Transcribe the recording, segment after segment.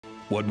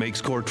What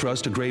makes Core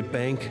Trust a great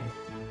bank?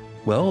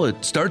 Well,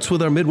 it starts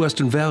with our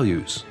Midwestern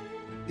values.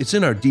 It's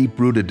in our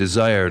deep-rooted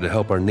desire to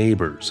help our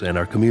neighbors and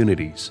our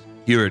communities.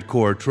 Here at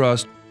Core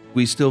Trust,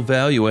 we still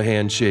value a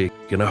handshake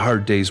and a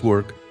hard day's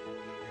work.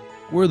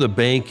 We're the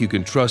bank you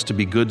can trust to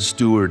be good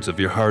stewards of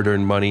your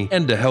hard-earned money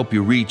and to help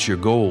you reach your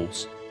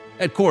goals.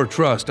 At Core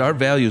Trust, our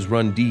values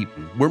run deep.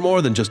 We're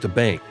more than just a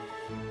bank.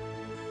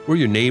 We're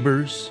your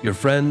neighbors, your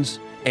friends,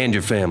 and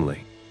your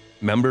family.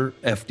 Member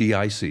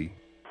FDIC.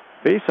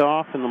 Face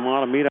off in the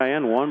Matamidi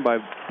end, won by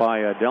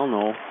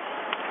Delno.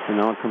 And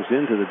now it comes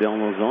into the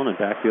Delno zone and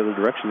back the other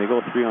direction. They go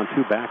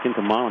 3-on-2 back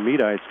into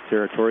Matamidi's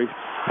territory.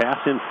 Pass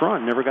in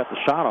front, never got the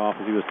shot off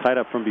as he was tied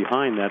up from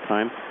behind that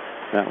time.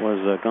 That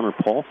was Gunnar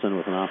Paulson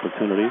with an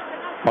opportunity.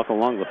 Puck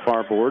along the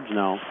far boards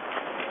now.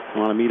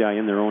 Matamidi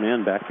in their own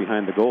end, back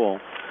behind the goal.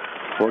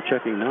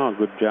 Forechecking now,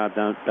 good job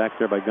down back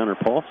there by Gunnar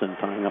Paulson,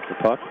 tying up the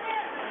puck.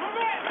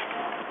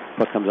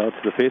 Puck comes out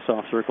to the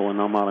face-off circle, and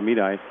now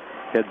Matamidi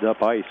heads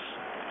up ice.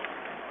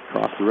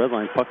 Across the red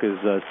line, puck is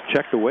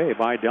checked away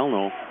by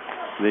Delno.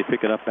 They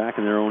pick it up back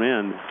in their own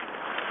end.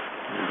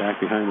 And back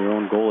behind their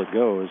own goal it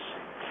goes.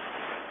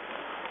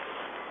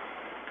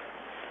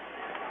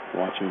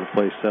 Watching the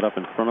play set up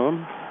in front of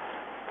them.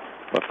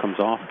 Puck comes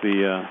off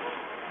the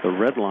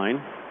red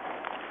line.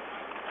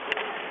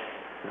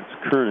 That's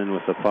Kernan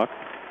with the puck.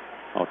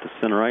 Out to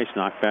center ice,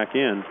 knocked back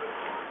in.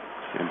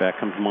 And back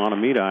comes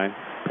Matamidi.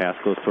 Pass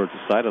goes towards the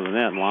side of the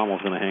net, and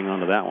Lamo's going to hang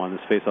on to that one.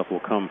 This faceoff will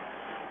come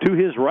to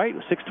his right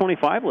with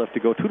 6:25 left to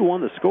go.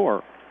 2-1 the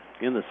score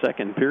in the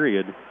second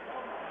period.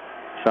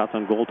 Shots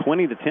on goal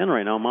 20-10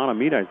 right now.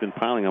 Matamidi has been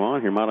piling them on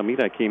here.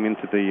 Matamidi came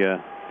into the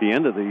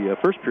end of the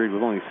first period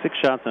with only 6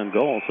 shots on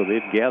goal, so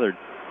they've gathered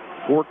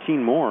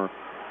 14 more.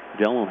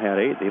 Delno had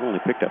 8. They've only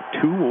picked up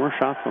 2 more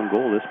shots on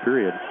goal this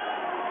period.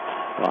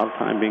 A lot of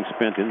time being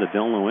spent in the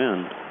Delno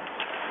end.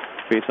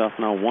 Face-off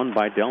now won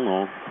by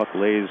Delno. Puck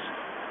lays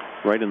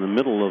right in the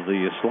middle of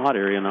the slot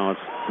area. Now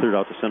it's cleared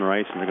out to center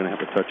ice, and they're going to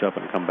have to touch up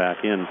and come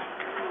back in.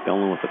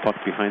 Delno with the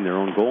puck behind their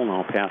own goal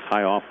now. Pass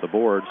high off the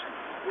boards.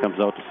 Comes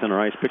out to center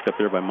ice, picked up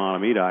there by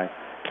Matamidi.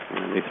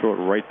 And they throw it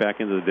right back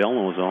into the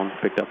Delno zone.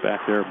 Picked up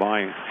back there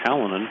by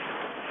Hallinan.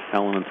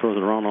 Hallinan throws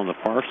it around on the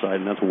far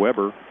side, and that's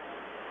Weber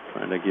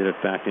trying to get it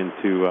back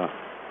into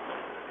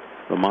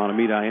the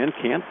Matamidi end.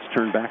 Can't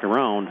turn back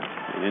around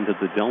and into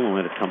the Delno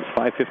end. It comes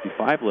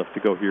 5:55 left to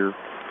go here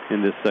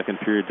in this second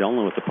period.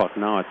 Delno with the puck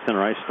now at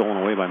center ice, stolen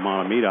away by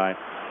Matamidi,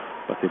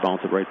 but they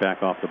bounce it right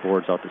back off the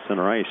boards out to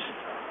center ice.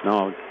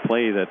 Now a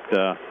play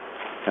that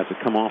has to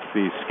come off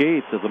the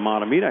skates of the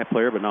Matamidi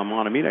player, but now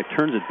Matamidi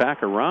turns it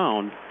back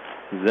around.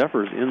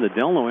 Zephyrs in the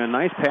Delno end.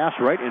 Nice pass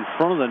right in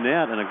front of the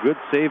net, and a good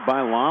save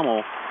by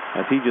Lamo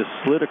as he just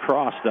slid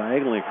across,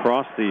 diagonally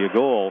across the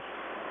goal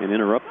and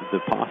interrupted the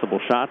possible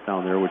shot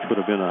down there, which would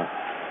have been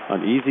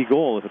an easy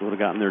goal if it would have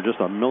gotten there just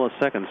a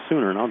millisecond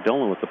sooner. Now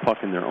Delno with the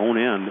puck in their own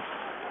end,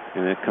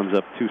 and it comes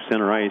up to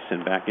center ice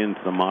and back into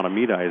the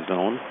Matamidi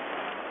zone.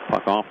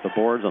 Puck off the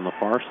boards on the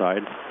far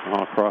side.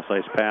 Now a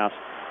cross-ice pass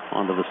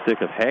onto the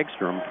stick of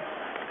Hagstrom.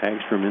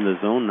 Hagstrom in the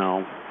zone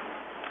now.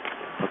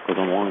 Puck goes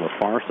along the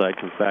far side,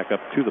 comes back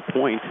up to the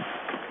point.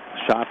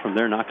 Shot from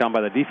there, knocked down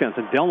by the defense,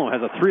 and Delno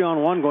has a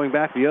 3-on-1 going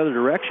back the other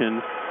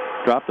direction.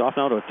 Dropped off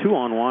now to a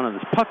 2-on-1, and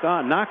this puck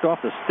knocked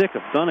off the stick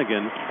of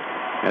Dunnigan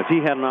as he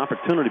had an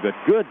opportunity, but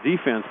good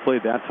defense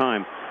played that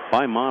time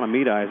by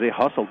Matamidi as they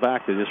hustled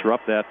back to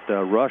disrupt that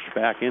rush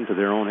back into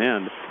their own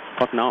end.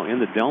 Puck now in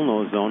the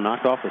Delno zone,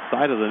 knocked off the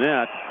side of the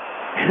net,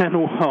 and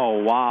oh,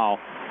 wow.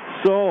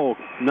 So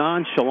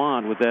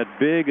nonchalant with that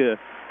big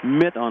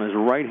mitt on his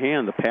right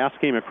hand. The pass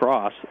came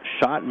across,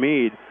 shot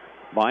made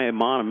by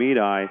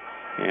Matamidi,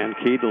 and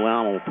Cade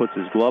DeLamo puts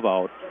his glove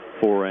out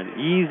for an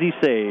easy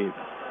save.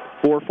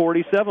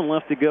 4:47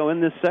 left to go in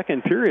this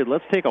second period.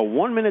 Let's take a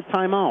 1-minute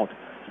timeout.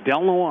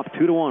 Delano up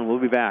 2-1. We'll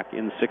be back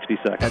in 60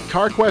 seconds. At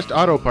CarQuest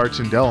Auto Parts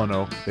in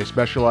Delano, they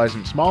specialize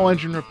in small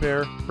engine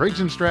repair,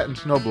 Briggs & Stratton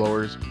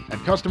snowblowers, and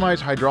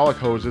customized hydraulic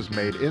hoses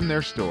made in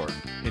their store.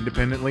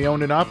 Independently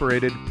owned and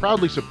operated,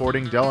 proudly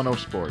supporting Delano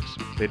sports.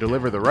 They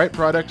deliver the right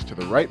products to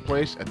the right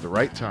place at the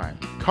right time.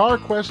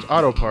 CarQuest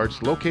Auto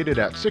Parts, located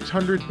at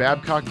 600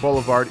 Babcock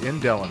Boulevard in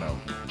Delano.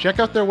 Check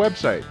out their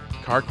website,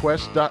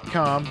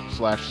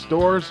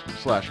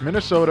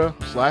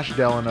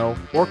 carquest.com/stores/Minnesota/Delano,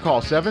 or call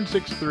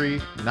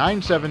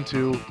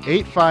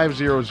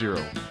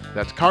 763-972-8500.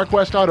 That's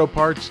CarQuest Auto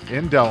Parts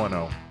in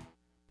Delano.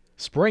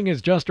 Spring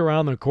is just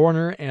around the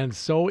corner, and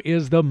so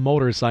is the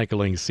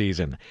motorcycling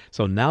season.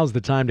 So now's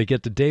the time to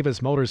get to Davis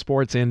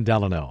Motorsports in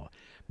Delano.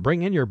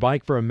 Bring in your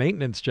bike for a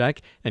maintenance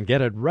check and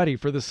get it ready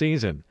for the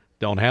season.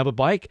 Don't have a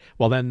bike?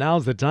 Well, then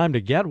now's the time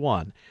to get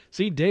one.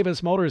 See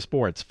Davis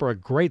Motorsports for a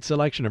great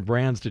selection of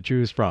brands to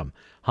choose from.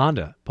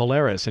 Honda,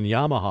 Polaris, and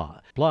Yamaha,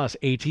 plus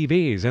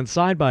ATVs and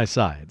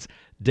side-by-sides.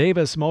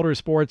 Davis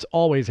Motorsports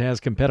always has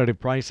competitive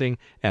pricing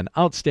and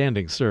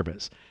outstanding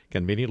service.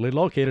 Conveniently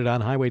located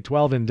on Highway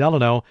 12 in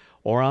Delano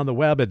or on the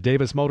web at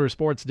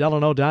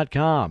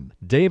davismotorsportsdelano.com.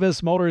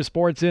 Davis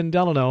Motorsports in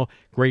Delano.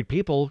 Great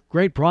people,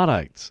 great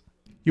products.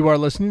 You are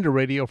listening to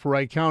Radio for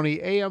Wright County,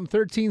 AM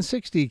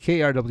 1360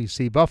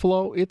 KRWC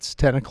Buffalo. It's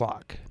 10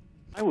 o'clock.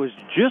 I was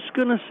just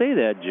going to say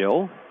that,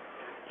 Joe.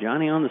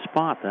 Johnny on the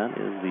spot. That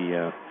is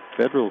the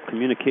Federal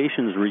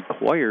Communications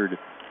required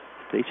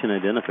station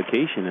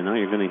identification, and now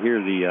you're going to hear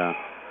the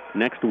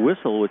next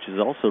whistle, which is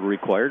also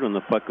required when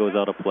the puck goes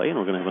out of play, and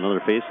we're going to have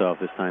another face-off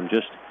this time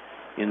just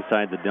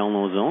inside the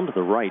Delno zone to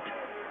the right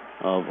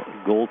of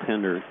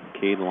goaltender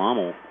Cade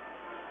Lommel.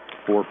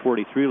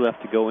 4:43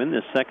 left to go in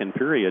this second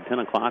period. 10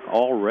 o'clock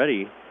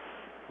already.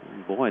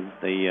 Boy,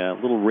 the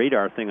little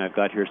radar thing I've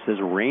got here says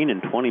rain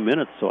in 20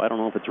 minutes, so I don't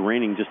know if it's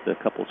raining just a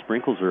couple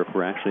sprinkles or if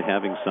we're actually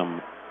having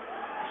some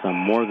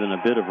more than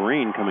a bit of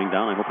rain coming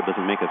down. I hope it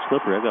doesn't make it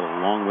slippery. I've got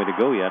a long way to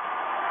go yet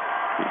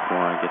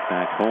before I get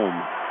back home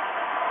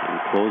and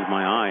close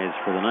my eyes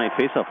for the night.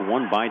 Face-off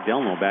won by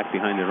Delno back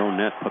behind their own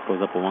net. Puck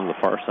goes up along the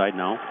far side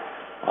now,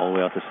 all the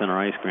way out to center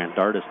ice. Grant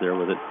Dardis there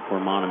with it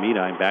for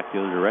Mahtomedi. Back the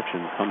other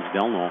direction comes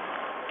Delno.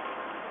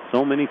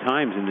 So many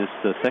times in this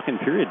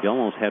second period,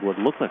 Delno's had what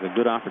looked like a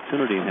good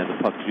opportunity and had the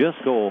puck just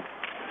go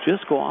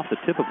off the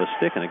tip of a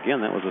stick. And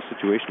again, that was a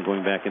situation going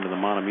back into the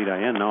Mahtomedi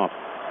end. Now a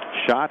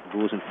shot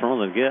goes in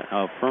front of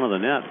the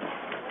net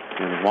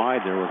and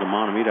wide. There was a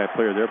Mahtomedi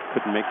player there,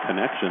 couldn't make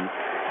connection.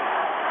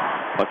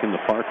 Puck in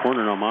the far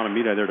corner now.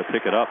 Mahtomedi there to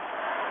pick it up,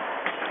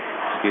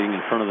 skating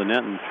in front of the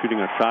net and shooting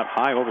a shot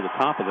high over the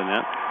top of the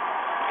net.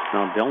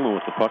 Now Delno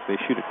with the puck,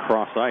 they shoot it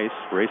cross ice,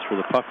 race for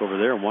the puck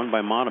over there, won by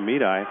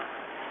Mahtomedi.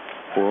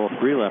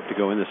 4:03 left to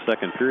go in the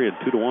second period.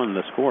 2-1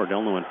 the score.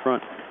 Delno in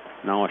front.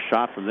 Now a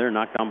shot from there,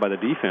 knocked down by the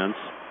defense.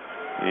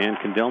 And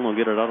can Delno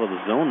get it out of the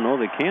zone? No,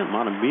 they can't.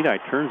 Mahtomedi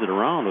turns it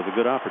around with a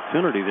good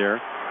opportunity there.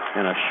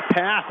 And a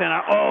pass, and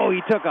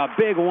he took a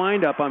big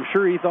windup. I'm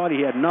sure he thought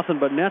he had nothing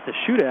but net to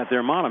shoot at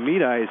there.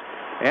 Mahtomedi's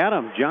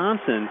Adam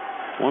Johnson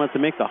wanted to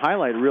make the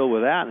highlight reel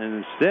with that,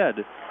 and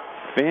instead,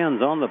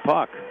 fans on the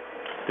puck.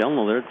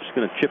 Delno, they're just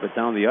going to chip it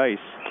down the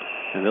ice.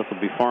 And this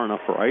will be far enough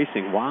for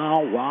icing.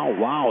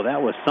 Wow,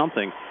 that was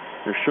something.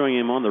 They're showing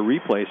him on the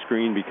replay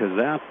screen because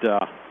that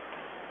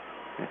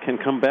can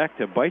come back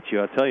to bite you,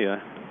 I'll tell you.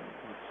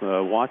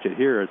 Let's watch it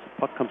here as the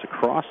puck comes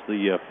across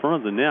the front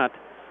of the net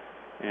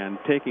and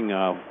taking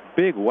a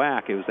big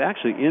whack. It was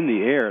actually in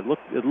the air.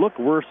 It looked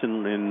worse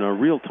in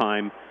real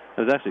time.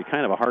 It was actually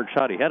kind of a hard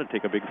shot. He had to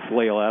take a big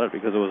flail at it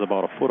because it was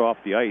about a foot off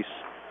the ice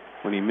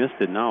when he missed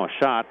it. Now a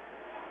shot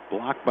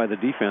blocked by the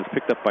defense,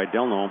 picked up by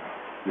Delno.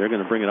 They're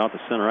going to bring it out to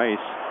center ice.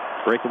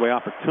 Breakaway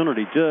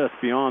opportunity just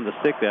beyond the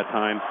stick that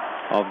time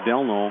of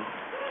Delno.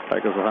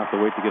 Tigers will have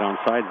to wait to get on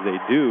sides. They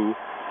do.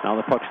 Now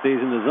the puck stays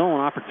in the zone.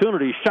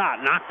 Opportunity,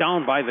 shot, knocked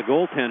down by the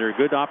goaltender.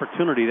 Good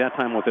opportunity that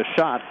time with a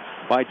shot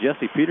by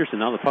Jesse Peterson.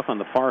 Now the puck on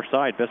the far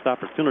side. Best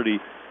opportunity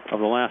of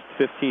the last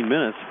 15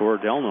 minutes for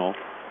Delno.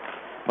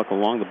 Puck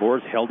along the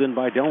boards, held in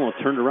by Delno.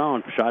 Turned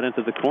around, shot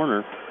into the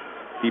corner.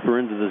 Deeper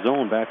into the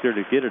zone, back there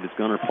to get it. It's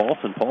Gunnar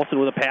Paulson. Paulson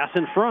with a pass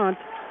in front.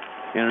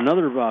 And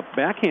another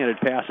backhanded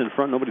pass in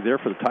front. Nobody there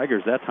for the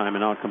Tigers that time,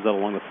 and now it comes out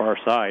along the far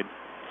side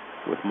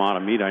with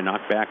Mahtomedi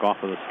knocked back off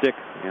of the stick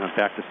and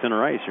back to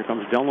center ice. Here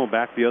comes Delno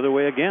back the other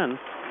way again.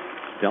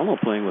 Delno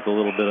playing with a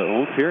little bit of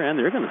oomph here, and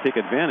they're going to take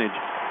advantage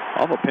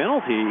of a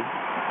penalty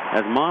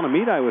as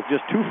Mahtomedi with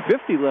just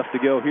 2:50 left to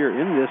go here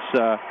in this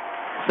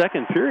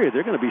second period.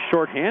 They're going to be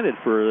shorthanded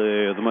for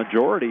the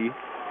majority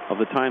of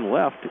the time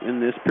left in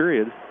this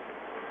period.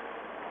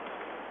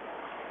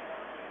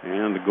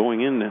 And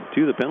going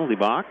into the penalty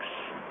box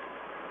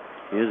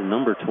is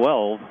number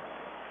 12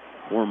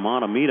 for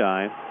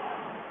Mahtomedi.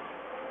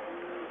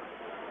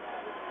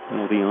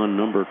 Penalty on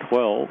number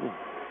 12.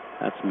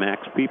 That's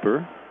Max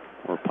Piper.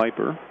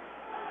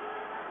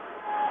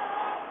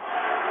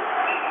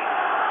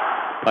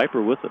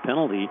 Piper with the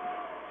penalty,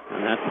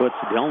 and that puts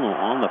Delno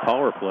on the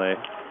power play.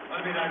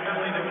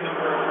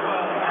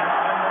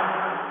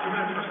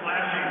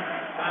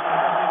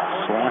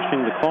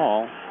 Slashing the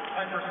call.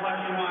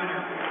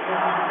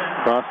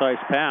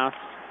 Cross-ice pass.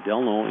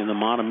 Delno in the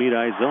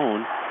Mahtomedi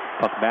zone.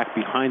 Puck back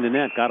behind the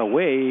net. Got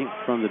away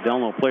from the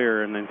Delno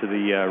player and into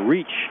the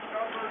reach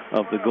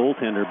of the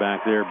goaltender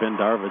back there, Ben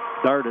Dardis.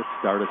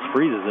 Dardis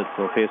freezes it,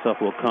 so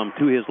faceoff will come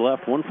to his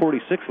left.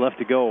 1:46 left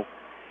to go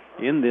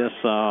in this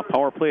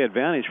power play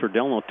advantage for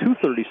Delno.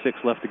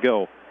 2:36 left to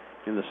go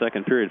in the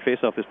second period.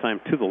 Faceoff this time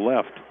to the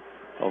left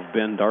of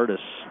Ben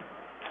Dardis.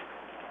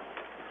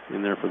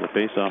 In there for the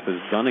faceoff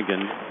is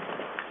Dunnigan.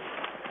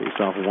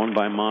 Faceoff won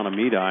by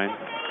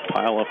Mahtomedi.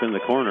 Pile up in the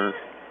corner,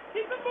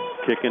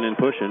 kicking and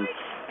pushing,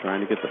 trying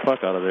to get the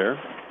puck out of there.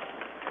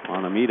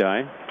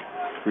 Mahtomedi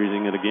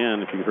freezing it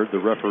again. If you heard the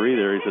referee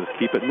there, he says,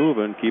 keep it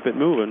moving, keep it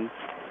moving.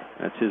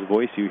 That's his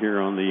voice you hear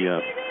on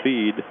the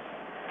feed.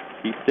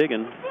 Keep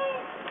digging.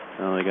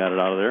 Now they got it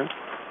out of there.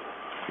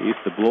 He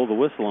used to blow the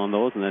whistle on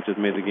those, and that just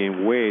made the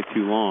game way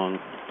too long.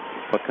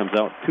 Puck comes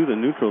out to the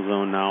neutral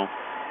zone now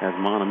as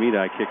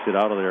Mahtomedi kicks it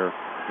out of there.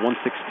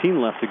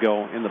 1:16 left to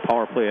go in the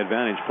power play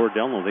advantage for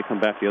Delno. They come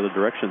back the other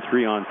direction,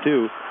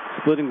 3-on-2.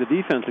 Splitting the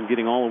defense and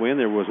getting all the way in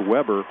there was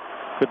Weber.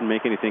 Couldn't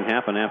make anything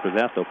happen after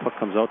that, though. Puck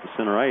comes out to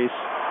center ice.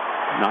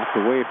 Knocked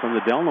away from the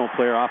Delano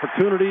player.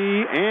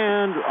 Opportunity,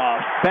 and a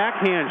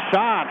backhand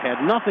shot.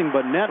 Had nothing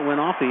but net, went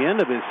off the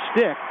end of his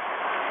stick.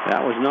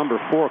 That was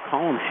number 4,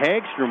 Colin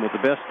Hagstrom, with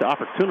the best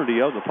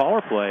opportunity of the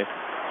power play.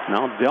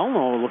 Now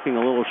Delano looking a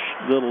little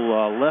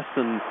less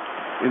than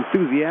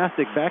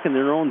enthusiastic back in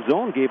their own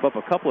zone. Gave up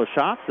a couple of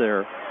shots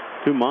there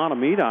to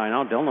Mahtomedi.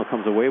 Now Delano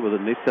comes away with it,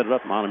 and they set it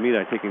up.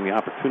 Mahtomedi taking the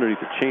opportunity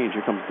to change.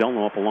 Here comes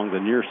Delano up along the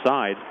near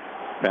side.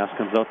 Pass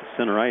comes out to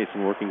center ice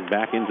and working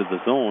back into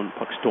the zone.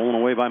 Puck stolen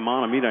away by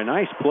Mahtomedi.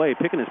 Nice play.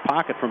 Picking his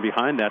pocket from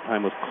behind that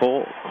time was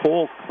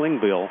Cole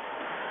Klingbeil.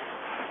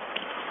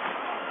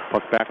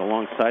 Puck back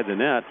alongside the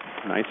net.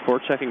 Nice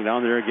forechecking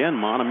down there again.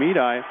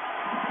 Mahtomedi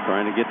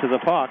trying to get to the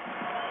puck.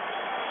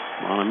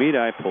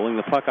 Mahtomedi pulling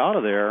the puck out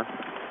of there.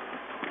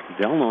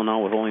 Delano now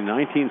with only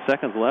 19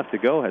 seconds left to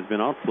go has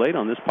been outplayed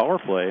on this power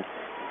play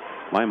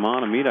by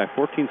Mahtomedi.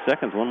 14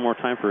 seconds, one more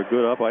time for a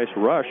good up-ice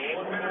rush.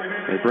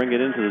 They bring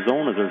it into the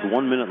zone as there's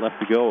 1 minute left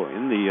to go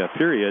in the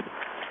period.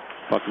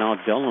 Puck now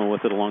Delano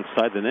with it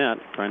alongside the net,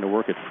 trying to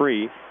work it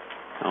free.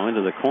 Now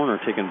into the corner,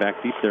 taken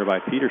back deep there by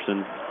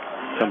Peterson.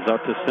 Comes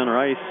out to center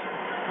ice.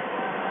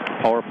 The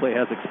power play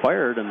has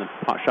expired, and the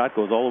shot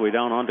goes all the way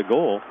down onto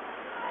goal.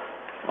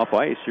 Up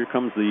ice, here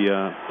comes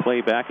the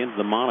play back into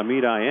the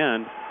Mahtomedi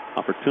end.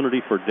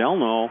 Opportunity for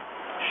Delano.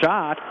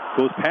 Shot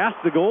goes past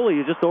the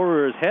goalie, just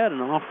over his head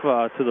and off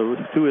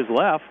to his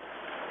left.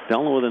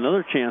 Delano with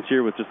another chance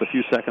here with just a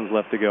few seconds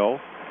left to go.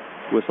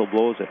 Whistle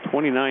blows at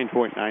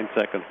 29.9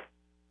 seconds.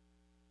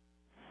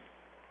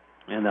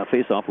 And that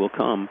faceoff will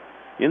come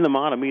in the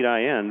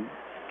Mahtomedi end,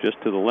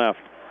 just to the left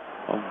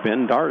of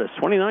Ben Dardis.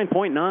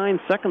 29.9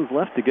 seconds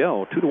left to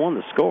go. 2-1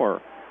 the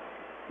score.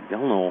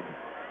 Delano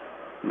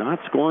not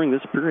scoring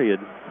this period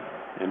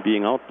and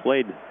being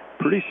outplayed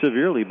pretty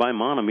severely by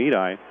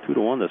Mahtomedi.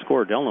 2-1 the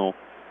score. Delano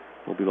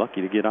will be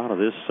lucky to get out of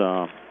this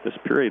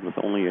period with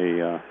only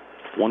a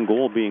 1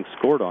 goal being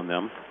scored on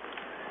them.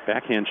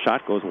 Backhand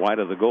shot goes wide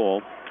of the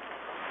goal.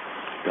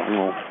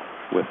 Delano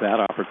with that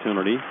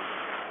opportunity.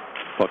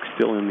 Puck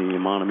still in the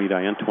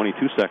Mahtomedi end.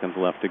 22 seconds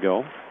left to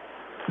go.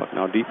 Puck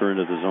now deeper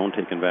into the zone,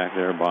 taken back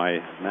there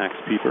by Max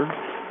Pieper.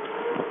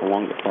 Puck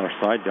along the far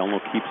side. Delano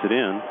keeps it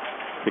in,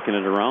 kicking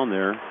it around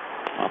there.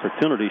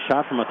 Opportunity,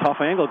 shot from a tough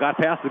angle, got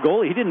past the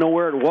goalie. He didn't know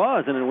where it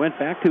was, and it went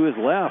back to his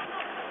left,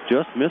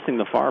 just missing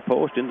the far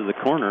post into the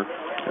corner.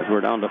 As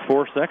we're down to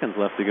 4 seconds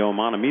left to go,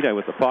 Mahtomedi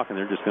with the puck, and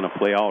they're just going to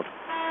play out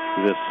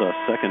this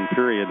second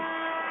period.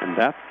 And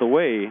that's the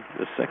way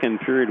the second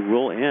period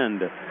will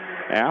end.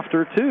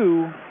 After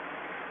 2,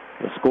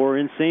 the score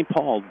in St.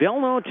 Paul.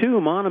 Delano 2,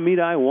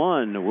 Mahtomedi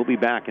 1. We'll be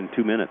back in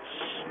 2 minutes.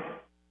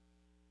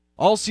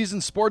 All Season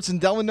Sports in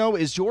Delano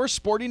is your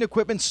sporting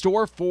equipment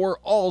store for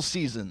all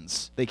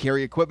seasons. They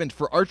carry equipment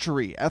for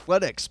archery,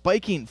 athletics,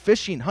 biking,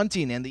 fishing,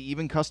 hunting, and they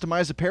even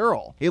customize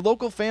apparel. A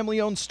local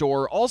family-owned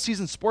store, All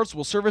Season Sports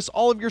will service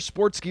all of your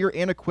sports gear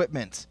and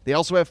equipment. They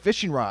also have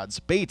fishing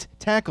rods, bait,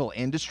 tackle,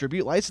 and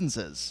distribute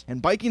licenses.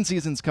 And biking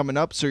season's coming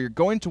up, so you're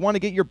going to want to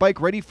get your bike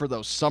ready for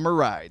those summer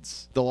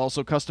rides. They'll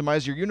also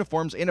customize your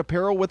uniforms and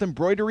apparel with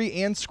embroidery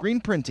and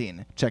screen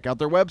printing. Check out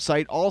their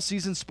website,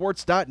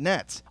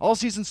 allseasonsports.net. All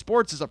Season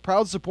Sports is a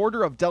proud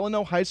supporter of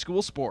Delano High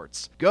School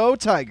sports. Go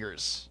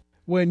Tigers!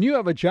 When you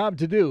have a job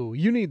to do,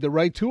 you need the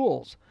right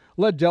tools.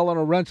 Let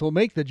Delano Rental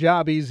make the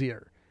job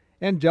easier.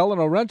 And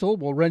Delano Rental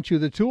will rent you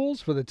the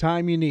tools for the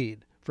time you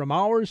need, from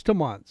hours to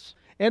months.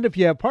 And if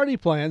you have party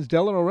plans,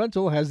 Delano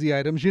Rental has the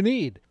items you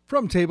need,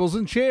 from tables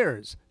and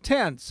chairs,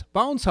 tents,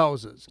 bounce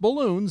houses,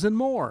 balloons, and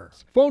more.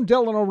 Phone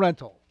Delano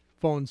Rental.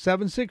 Phone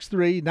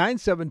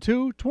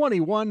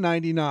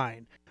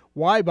 763-972-2199.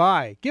 Why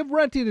buy? Give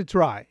renting a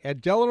try at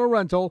Delano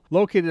Rental,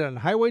 located on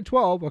Highway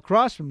 12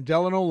 across from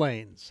Delano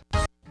Lanes.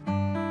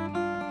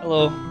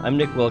 Hello, I'm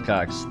Nick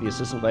Wilcox, the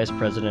Assistant Vice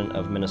President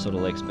of Minnesota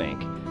Lakes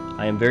Bank.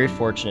 I am very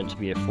fortunate to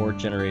be a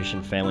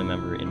fourth-generation family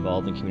member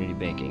involved in community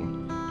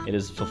banking. It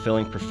is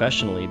fulfilling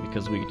professionally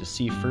because we get to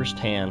see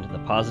firsthand the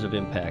positive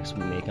impacts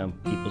we make on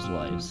people's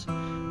lives.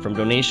 From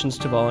donations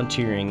to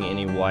volunteering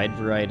in a wide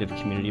variety of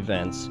community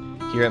events,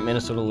 here at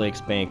Minnesota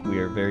Lakes Bank we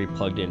are very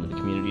plugged into the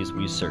communities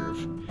we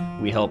serve.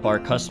 We help our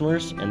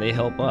customers, and they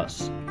help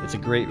us. It's a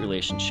great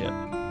relationship.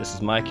 This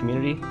is my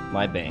community,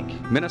 my bank.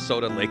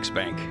 Minnesota Lakes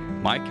Bank.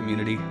 My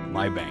community,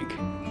 my bank.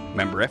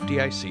 Member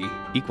FDIC,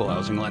 Equal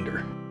Housing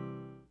Lender.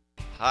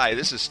 Hi,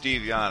 this is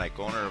Steve Yannick,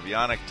 owner of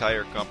Yannick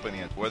Tire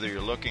Company. And whether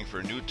you're looking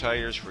for new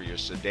tires for your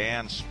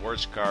sedan,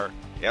 sports car,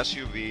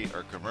 SUV,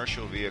 or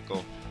commercial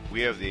vehicle,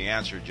 we have the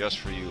answer just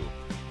for you.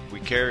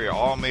 We carry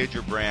all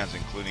major brands,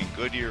 including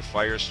Goodyear,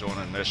 Firestone,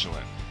 and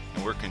Michelin.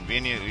 And we're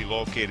conveniently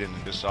located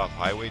just off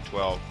Highway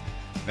 12,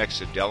 next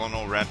to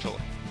Delano Rental.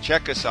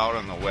 Check us out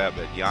on the web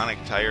at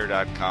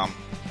yannicktire.com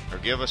or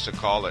give us a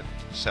call at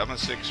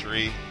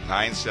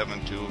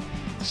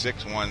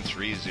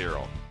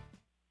 763-972-6130.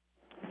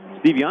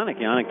 Steve Yannick,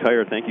 Yannick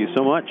Tire, thank you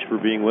so much for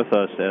being with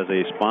us as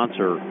a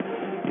sponsor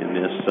in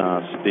this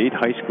state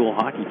high school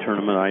hockey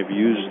tournament. I've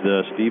used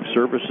Steve's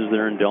services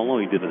there in Delano.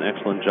 He did an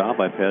excellent job.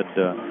 I've had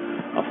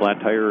a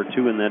flat tire or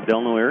two in that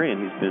Delano area,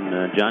 and he's been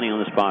Johnny on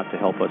the spot to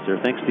help us there.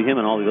 Thanks to him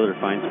and all the other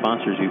fine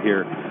sponsors you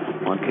hear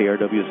on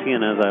KRWC.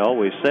 And as I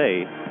always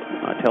say,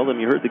 tell them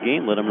you heard the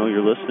game. Let them know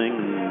you're listening.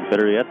 And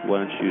better yet,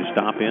 why don't you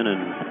stop in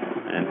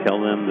and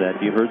tell them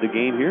that you heard the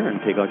game here, and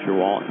take out your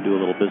wallet and do a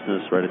little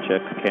business, write a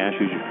check, cash,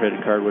 use your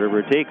credit card, whatever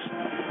it takes,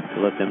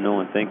 to let them know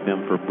and thank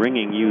them for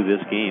bringing you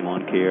this game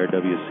on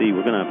KRWC.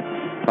 We're going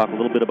to talk a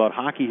little bit about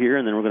hockey here,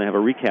 and then we're going to have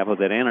a recap of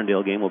that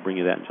Annandale game. We'll bring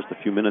you that in just a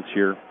few minutes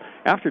here.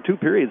 After two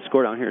periods,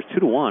 score down here is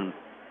 2-1.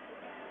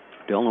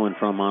 Delano in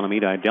front of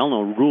Mahtomedi.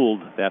 Delano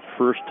ruled that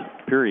first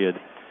period,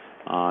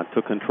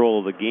 took control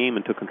of the game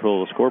and took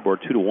control of the scoreboard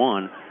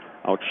 2-1.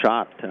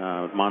 Outshot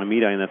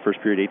Mahtomedi in that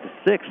first period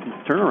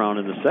 8-6.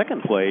 Turnaround in the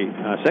second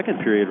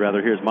period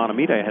here is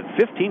Mahtomedi had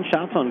 15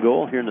 shots on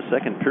goal here in the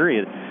second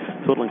period,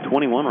 totaling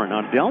 21 right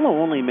now. Delano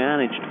only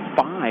managed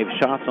 5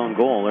 shots on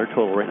goal. Their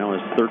total right now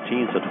is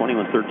 13, so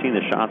 21-13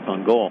 the shots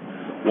on goal.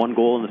 1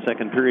 goal in the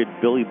second period.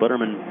 Billy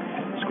Butterman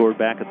scored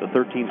back at the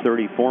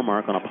 13:34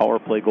 mark on a power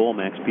play goal.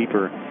 Max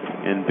Pieper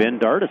and Ben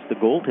Dardis, the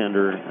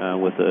goaltender,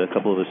 with a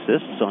couple of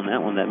assists on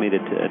that one. That made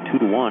it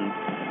 2-1.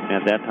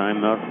 At that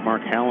time,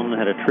 Mark Hallen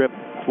had a trip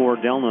for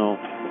Delano,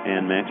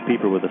 and Max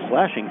Pieper with a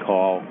slashing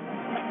call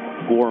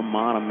for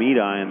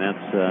Mahtomedi, and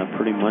that's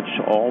pretty much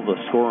all the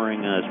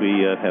scoring as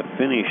we have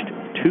finished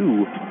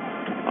 2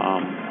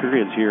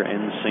 periods here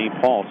in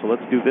St. Paul. So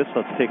let's do this.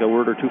 Let's take a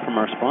word or two from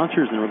our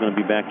sponsors, and we're going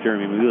to be back.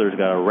 Jeremy Wheeler's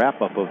got a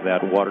wrap-up of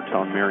that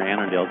Watertown-Mary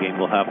Annandale game.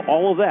 We'll have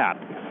all of that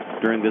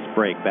during this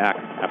break. Back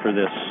after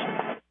this.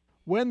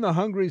 When the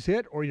hungries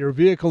hit or your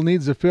vehicle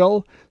needs a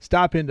fill,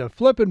 stop into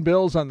Flippin'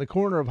 Bill's on the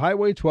corner of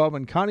Highway 12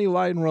 and County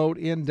Line Road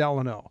in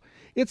Delano.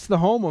 It's the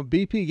home of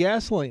BP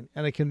Gasoline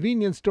and a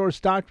convenience store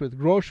stocked with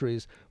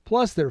groceries,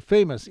 plus their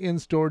famous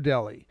in-store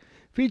deli,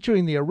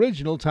 featuring the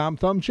original Tom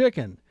Thumb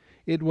chicken.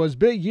 It was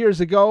big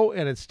years ago,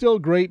 and it's still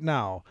great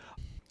now,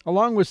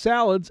 along with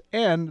salads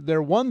and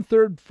their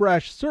 1/3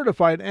 fresh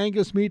certified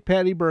Angus meat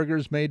patty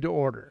burgers made to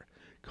order.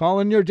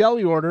 Call in your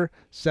deli order,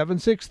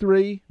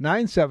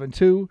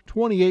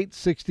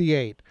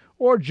 763-972-2868,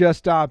 or just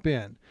stop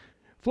in.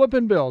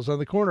 Flippin' Bill's on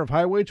the corner of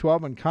Highway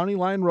 12 and County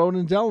Line Road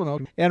in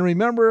Delano. And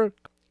remember,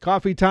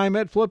 coffee time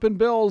at Flippin'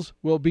 Bill's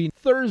will be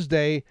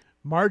Thursday,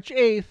 March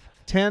 8th,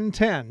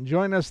 10:10.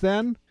 Join us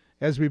then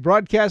as we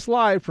broadcast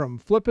live from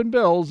Flippin'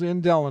 Bill's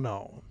in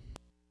Delano.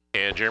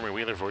 And Jeremy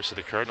Wheeler, voice of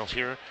the Cardinals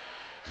here,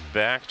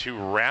 back to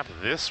wrap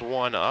this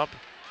one up.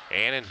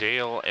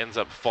 Annandale ends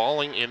up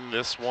falling in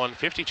this one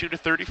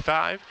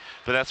 52-35,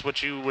 but that's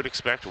what you would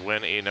expect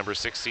when a number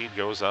 6 seed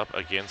goes up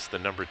against the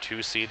number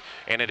 2 seed.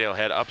 Annandale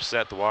had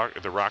upset the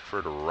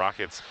Rockford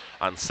Rockets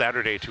on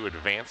Saturday to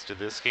advance to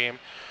this game.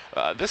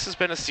 This has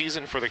been a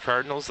season for the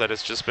Cardinals that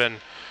has just been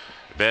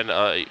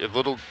a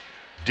little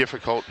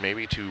difficult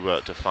maybe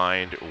to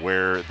find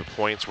where the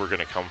points were going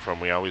to come from.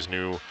 We always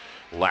knew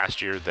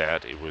last year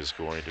that it was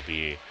going to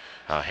be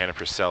Hannah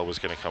Purcell was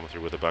going to come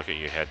through with a bucket.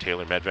 You had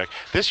Taylor Medvec.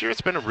 This year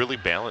it's been a really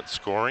balanced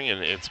scoring,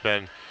 and it's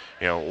been,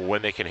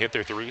 when they can hit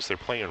their threes, they're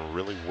playing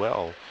really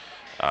well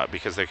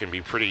because they can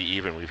be pretty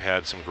even. We've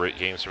had some great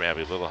games from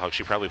Abby Littlehawk.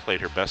 She probably played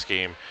her best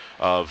game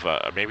of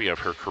maybe of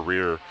her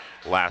career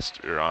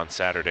on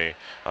Saturday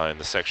in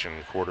the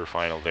section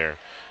quarterfinal there.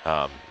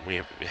 We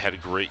have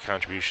had great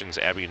contributions.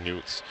 Abby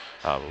Newts,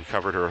 we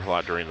covered her a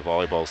lot during the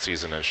volleyball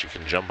season, and she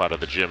can jump out of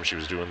the gym. She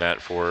was doing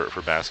that for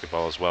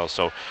basketball as well.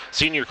 So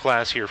senior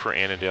class here for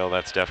Annandale,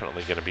 that's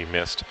definitely going to be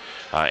missed.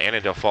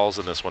 Annandale falls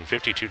in this one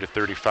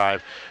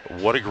 52-35.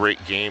 What a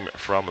great game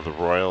from the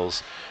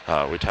Royals.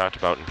 We talked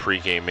about in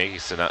pregame, Maggie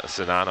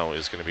Sinano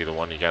is going to be the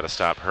one. You got to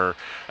stop her.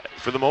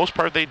 For the most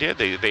part, they did.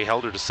 They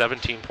held her to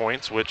 17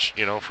 points, which,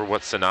 for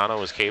what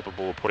Sinano is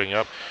capable of putting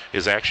up,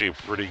 is actually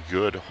pretty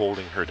good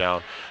holding her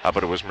down.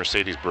 But it was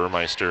Mercedes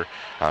Burmeister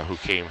who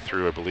came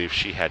through. I believe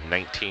she had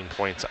 19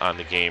 points on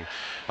the game.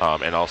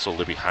 And also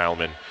Libby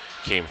Heilman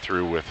came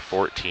through with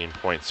 14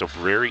 points. So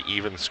very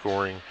even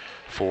scoring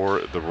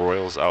for the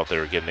Royals out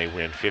there. Again, they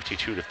win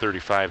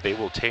 52-35. They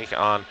will take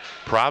on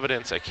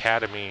Providence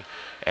Academy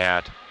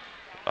at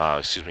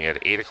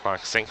 8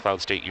 o'clock, St. Cloud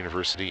State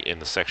University in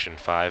the Section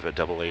 5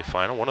 AA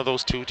final. One of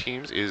those two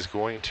teams is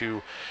going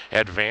to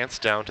advance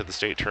down to the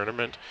state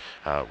tournament.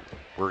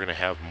 We're going to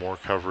have more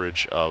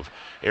coverage of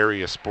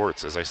area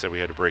sports. As I said, we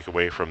had to break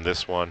away from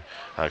this one,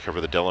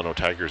 cover the Delano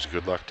Tigers.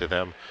 Good luck to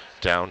them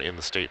down in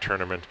the state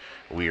tournament.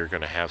 We are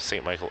going to have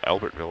St. Michael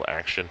Albertville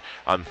action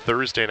on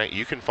Thursday night.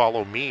 You can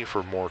follow me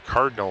for more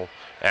Cardinal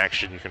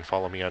action. You can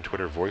follow me on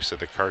Twitter, Voice of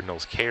the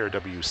Cardinals,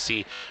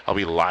 KRWC. I'll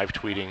be live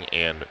tweeting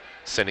and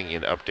sending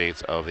in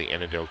updates of the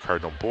Annandale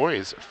Cardinal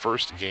boys'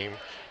 first game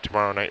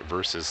tomorrow night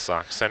versus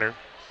Sauk Center.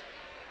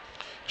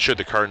 Should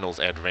the Cardinals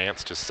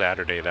advance to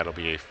Saturday, that'll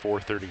be a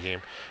 4:30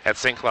 game at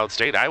St. Cloud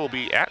State. I will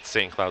be at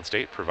St. Cloud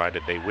State,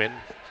 provided they win,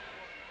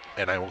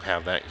 and I will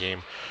have that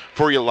game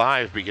for you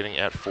live beginning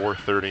at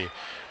 4:30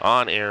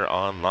 on air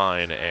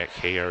online at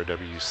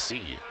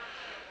KRWC.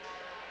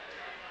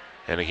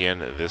 And again,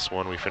 this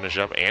one we finish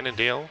up.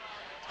 Annandale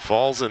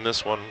falls in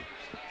this one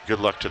Good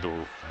luck to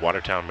the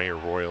Watertown Mayor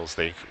Royals.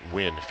 They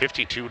win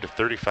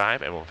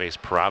 52-35 and will face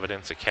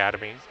Providence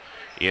Academy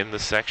in the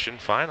section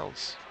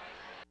finals.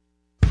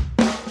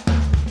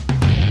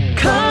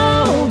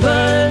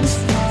 Coburn's,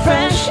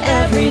 fresh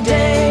every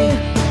day.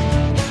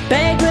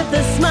 Baked with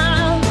a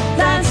smile,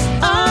 that's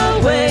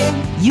our way.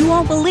 You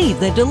won't believe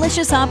the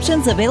delicious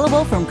options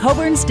available from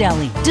Coburn's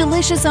Deli.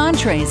 Delicious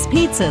entrees,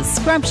 pizzas,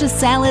 scrumptious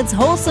salads,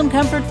 wholesome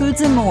comfort foods,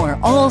 and more,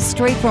 all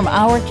straight from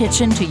our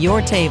kitchen to your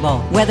table.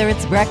 Whether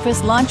it's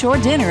breakfast, lunch, or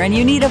dinner and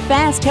you need a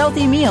fast,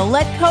 healthy meal,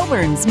 let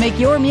Coburn's make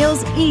your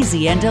meals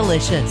easy and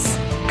delicious.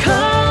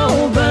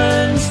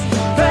 Coburn's,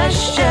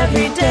 fresh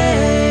every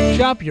day.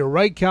 Shop your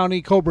Wright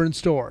County Coburn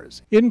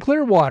stores in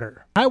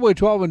Clearwater, Highway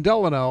 12 in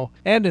Delano,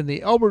 and in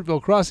the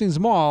Albertville Crossings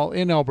Mall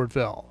in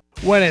Albertville.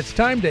 When it's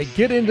time to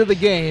get into the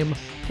game,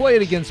 Play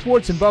It Again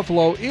Sports in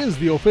Buffalo is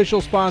the official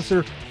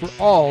sponsor for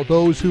all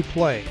those who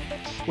play.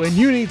 When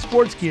you need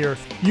sports gear,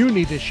 you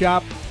need to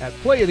shop at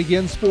Play It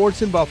Again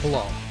Sports in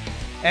Buffalo.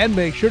 And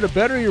make sure to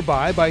better your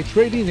buy by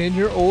trading in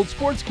your old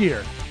sports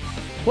gear.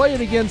 Play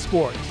It Again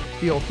Sports,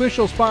 the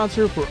official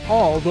sponsor for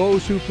all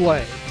those who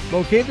play.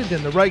 Located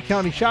in the Wright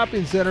County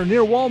Shopping Center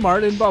near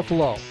Walmart in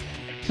Buffalo.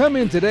 Come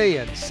in today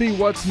and see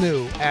what's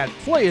new at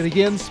Play It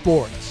Again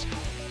Sports.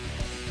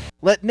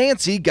 Let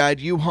Nancy guide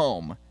you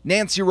home.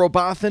 Nancy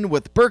Robothan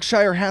with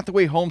Berkshire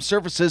Hathaway Home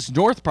Services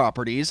North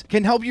Properties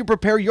can help you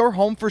prepare your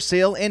home for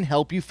sale and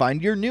help you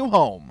find your new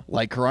home.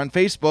 Like her on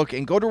Facebook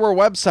and go to her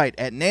website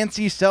at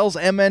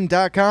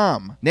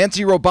nancysellsmn.com.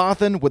 Nancy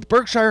Robothan with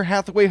Berkshire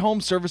Hathaway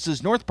Home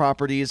Services North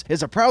Properties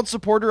is a proud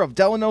supporter of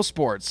Delano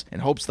sports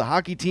and hopes the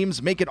hockey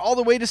teams make it all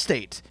the way to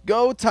state.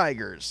 Go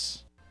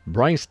Tigers!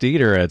 Bryce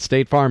Dieter at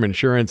State Farm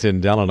Insurance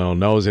in Delano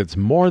knows it's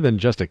more than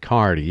just a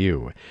car to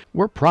you.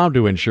 We're proud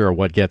to insure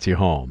what gets you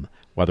home.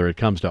 Whether it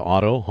comes to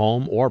auto,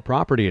 home, or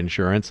property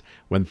insurance,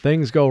 when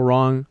things go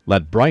wrong,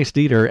 let Bryce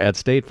Dieter at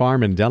State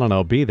Farm in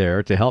Delano be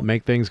there to help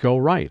make things go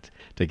right.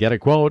 To get a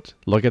quote,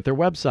 look at their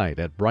website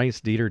at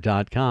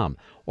brycedieter.com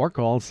or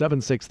call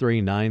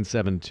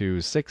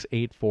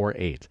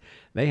 763-972-6848.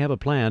 They have a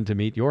plan to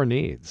meet your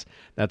needs.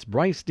 That's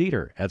Bryce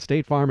Dieter at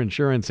State Farm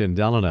Insurance in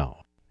Delano.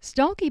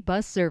 Stalky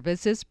Bus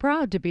Service is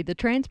proud to be the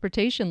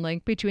transportation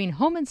link between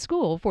home and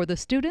school for the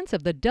students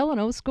of the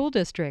Delano School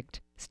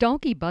District.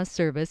 Stalky Bus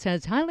Service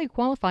has highly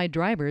qualified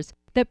drivers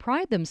that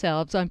pride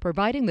themselves on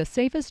providing the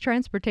safest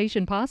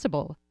transportation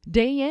possible,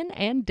 day in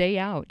and day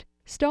out.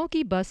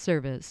 Stalky Bus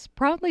Service,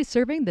 proudly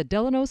serving the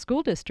Delano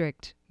School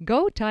District.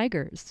 Go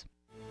Tigers!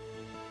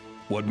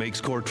 What makes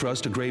Core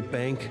Trust a great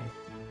bank?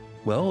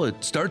 Well,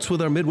 it starts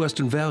with our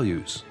Midwestern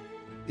values.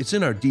 It's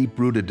in our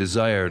deep-rooted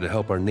desire to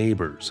help our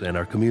neighbors and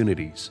our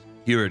communities.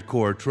 Here at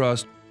Core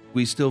Trust,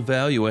 we still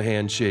value a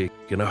handshake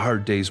and a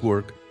hard day's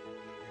work.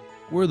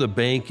 We're the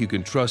bank you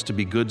can trust to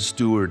be good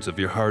stewards of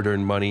your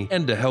hard-earned money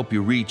and to help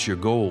you reach your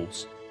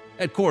goals.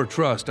 At Core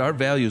Trust, our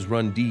values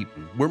run deep.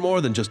 We're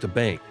more than just a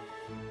bank.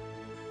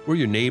 We're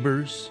your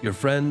neighbors, your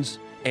friends,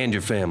 and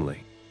your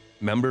family.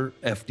 Member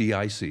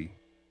FDIC.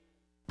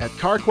 At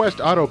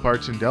CarQuest Auto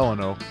Parts in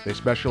Delano, they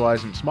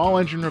specialize in small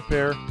engine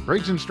repair,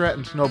 Briggs &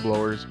 Stratton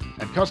snowblowers,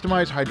 and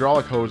customized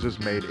hydraulic hoses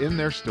made in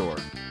their store.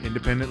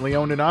 Independently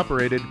owned and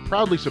operated,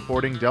 proudly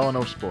supporting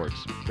Delano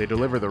sports. They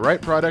deliver the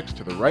right products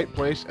to the right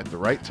place at the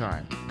right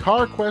time.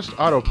 CarQuest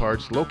Auto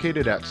Parts,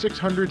 located at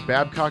 600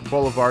 Babcock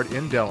Boulevard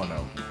in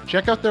Delano.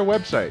 Check out their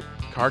website,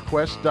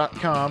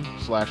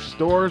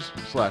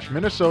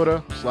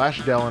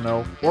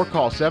 carquest.com/stores/Minnesota/Delano, or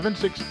call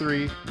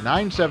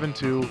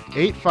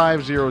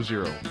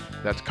 763-972-8500.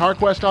 That's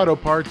CarQuest Auto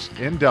Parts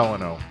in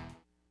Delano.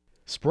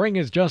 Spring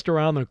is just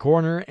around the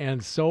corner,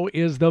 and so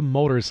is the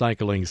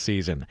motorcycling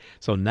season.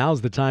 So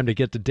now's the time to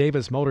get to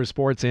Davis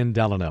Motorsports in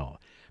Delano.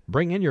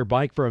 Bring in your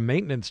bike for a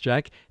maintenance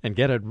check and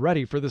get it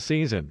ready for the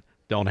season.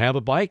 Don't have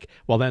a bike?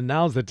 Well, then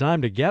now's the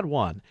time to get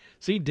one.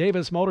 See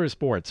Davis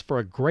Motorsports for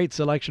a great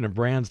selection of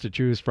brands to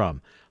choose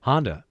from.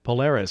 Honda,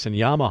 Polaris, and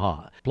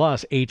Yamaha,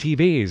 plus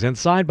ATVs and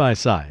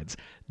side-by-sides.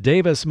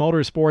 Davis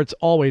Motorsports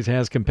always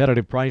has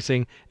competitive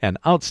pricing and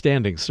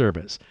outstanding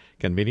service.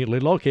 Conveniently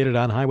located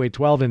on Highway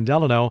 12 in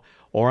Delano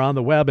or on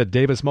the web at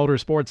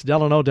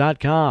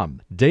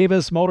davismotorsportsdelano.com.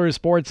 Davis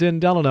Motorsports in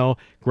Delano.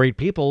 Great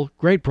people,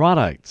 great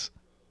products.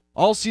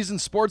 All Season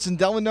Sports in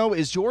Delano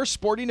is your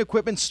sporting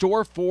equipment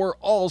store for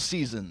all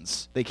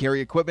seasons. They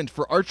carry equipment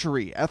for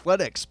archery,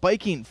 athletics,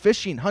 biking,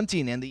 fishing,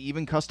 hunting, and they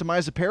even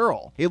customize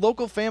apparel. A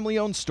local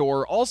family-owned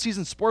store, All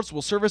Season Sports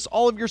will service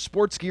all of your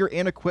sports gear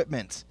and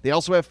equipment. They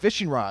also have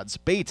fishing rods,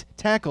 bait,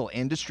 tackle,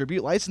 and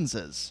distribute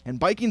licenses. And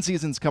biking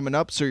season's coming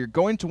up, so you're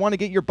going to want to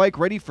get your bike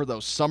ready for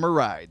those summer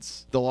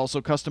rides. They'll also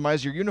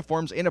customize your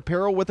uniforms and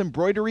apparel with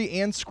embroidery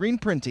and screen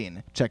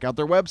printing. Check out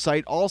their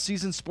website,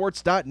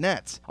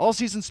 allseasonsports.net. All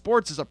Season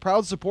Sports is a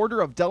proud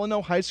supporter of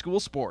Delano High School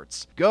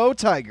sports. Go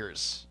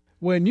Tigers!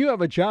 When you have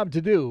a job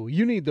to do,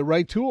 you need the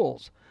right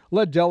tools.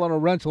 Let Delano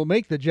Rental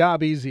make the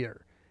job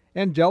easier.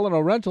 And Delano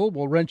Rental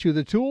will rent you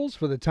the tools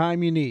for the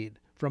time you need,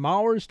 from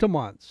hours to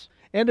months.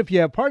 And if you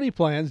have party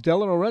plans,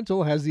 Delano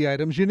Rental has the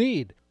items you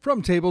need.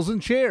 From tables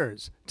and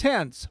chairs,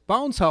 tents,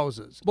 bounce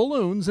houses,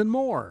 balloons, and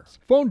more.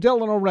 Phone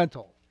Delano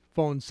Rental.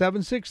 Phone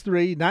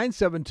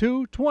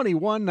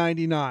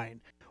 763-972-2199.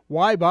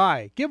 Why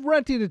buy? Give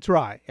renting a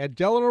try at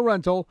Delano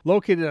Rental,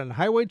 located on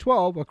Highway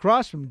 12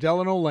 across from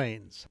Delano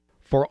Lanes.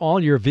 For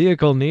all your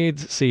vehicle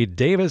needs, see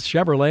Davis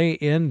Chevrolet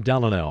in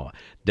Delano.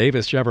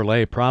 Davis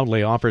Chevrolet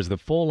proudly offers the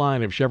full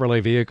line of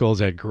Chevrolet vehicles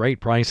at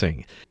great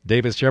pricing.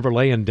 Davis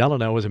Chevrolet in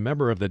Delano is a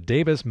member of the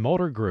Davis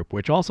Motor Group,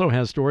 which also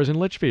has stores in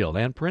Litchfield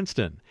and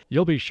Princeton.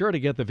 You'll be sure to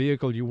get the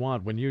vehicle you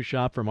want when you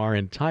shop from our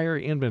entire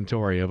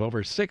inventory of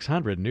over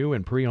 600 new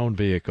and pre-owned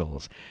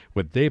vehicles.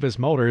 With Davis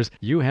Motors,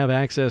 you have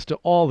access to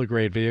all the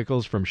great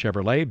vehicles from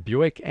Chevrolet,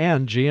 Buick,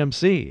 and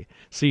GMC.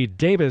 See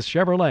Davis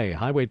Chevrolet,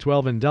 Highway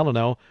 12 in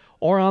Delano,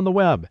 or on the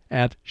web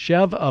at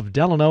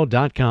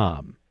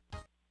chevofdelano.com.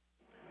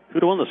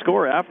 2-1 the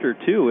score after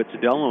two. It's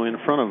Delano in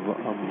front of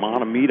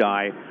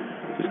Mahtomedi.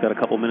 Just got a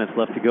couple minutes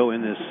left to go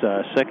in this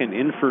second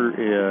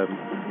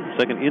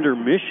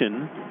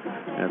intermission.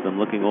 As I'm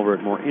looking over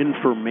at more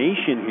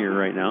information here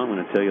right now, I'm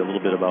going to tell you a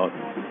little bit about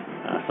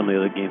some of the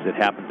other games that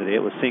happened today.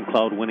 It was St.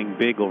 Cloud winning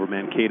big over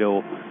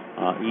Mankato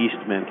East,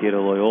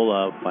 Mankato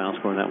Loyola. Final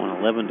score in that one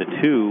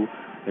 11-2.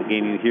 The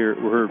game you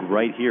heard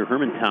right here,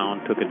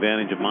 Hermantown took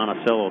advantage of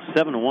Monticello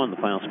 7-1,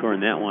 the final score in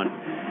that one.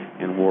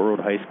 And War Road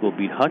High School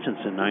beat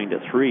Hutchinson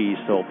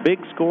 9-3. So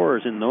big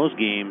scores in those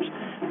games.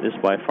 This is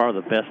by far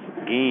the best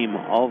game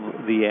of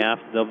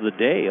the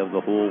day of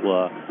the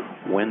whole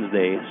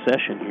Wednesday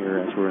session here,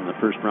 as we're in the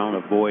first round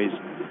of boys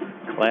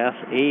Class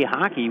A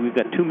hockey. We've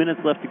got 2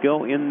 minutes left to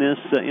go in this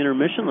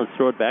intermission. Let's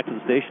throw it back to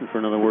the station for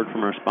another word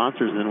from our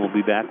sponsors, and then we'll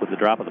be back with the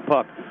drop of the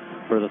puck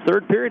for the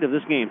third period of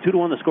this game.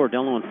 2-1 the score.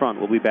 Delano in front.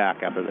 We'll be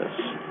back after this.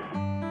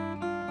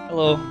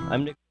 Hello,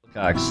 I'm Nick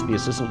Wilcox, the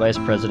Assistant Vice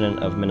President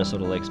of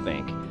Minnesota Lakes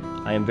Bank.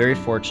 I am very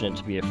fortunate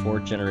to be a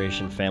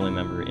fourth-generation family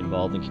member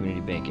involved in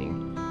community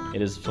banking.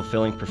 It is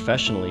fulfilling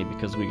professionally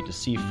because we get to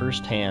see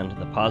firsthand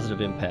the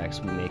positive impacts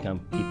we make on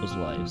people's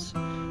lives.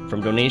 From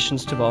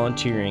donations to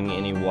volunteering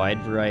in a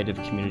wide variety of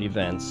community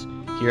events,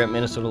 here at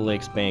Minnesota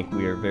Lakes Bank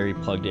we are very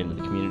plugged into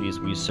the communities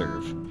we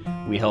serve.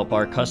 We help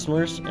our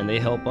customers and they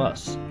help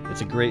us. It's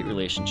a great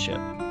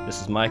relationship.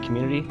 This is my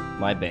community,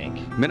 my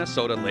bank.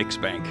 Minnesota Lakes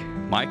Bank.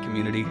 My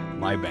community,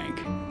 my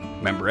bank.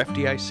 Member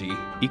FDIC,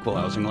 Equal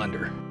Housing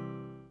Lender.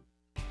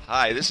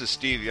 Hi, this is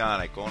Steve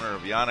Yannick, owner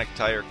of Yannick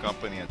Tire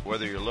Company. And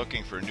whether you're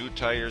looking for new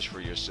tires for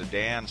your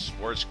sedan,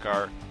 sports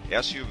car,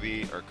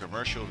 SUV, or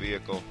commercial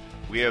vehicle,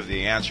 we have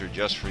the answer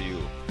just for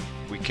you.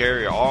 We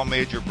carry all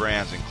major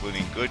brands,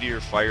 including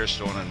Goodyear,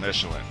 Firestone, and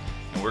Michelin.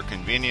 And we're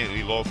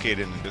conveniently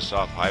located just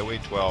off Highway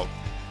 12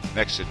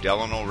 next to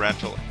Delano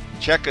Rental.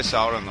 Check us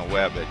out on the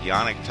web at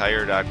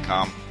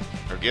yannicktire.com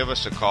or give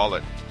us a call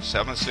at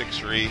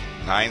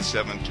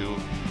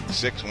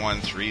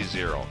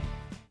 763-972-6130.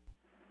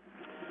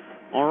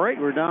 All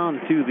right, we're down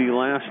to the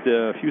last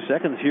few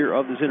seconds here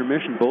of this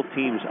intermission. Both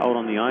teams out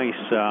on the ice.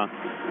 It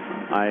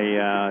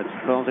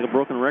sounds like a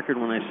broken record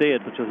when I say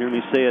it, but you'll hear me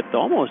say it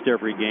almost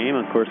every game.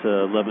 Of course,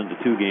 a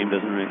 11-2 game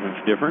doesn't make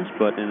much difference,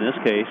 but in this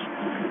case,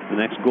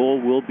 the next goal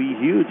will be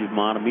huge if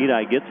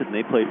Mahtomedi gets it, and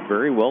they played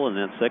very well in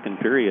that second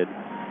period.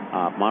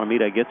 If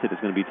Mahtomedi gets it,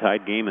 it's going to be a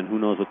tied game, and who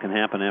knows what can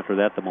happen after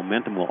that. The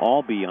momentum will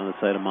all be on the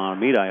side of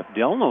Mahtomedi. If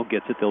Delano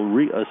gets it, they'll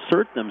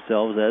reassert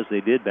themselves as they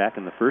did back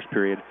in the first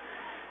period.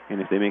 And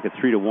if they make it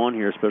 3-1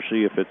 here,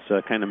 especially if it's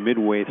kind of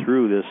midway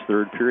through this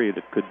third period,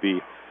 it could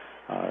be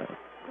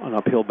an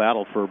uphill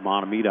battle for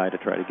Mahtomedi to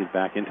try to get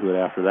back into it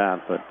after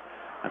that. But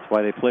that's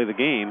why they play the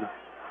game.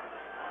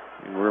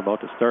 And we're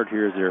about to start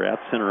here as they're at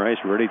center ice,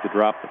 ready to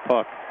drop the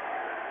puck.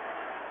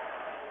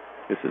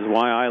 This is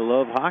why I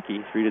love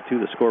hockey. 3-2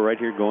 the score right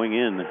here going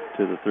in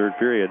to the third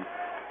period.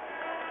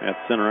 At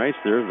center ice,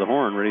 there's the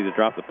horn ready to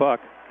drop the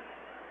puck.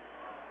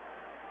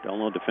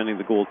 Delano defending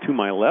the goal to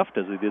my left,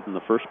 as they did in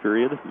the first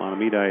period.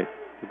 Mahtomedi,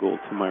 the goal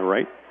to my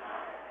right.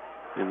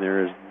 And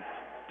there is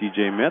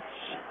DJ Metz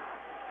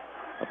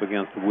up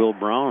against Will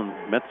Brown.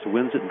 Metz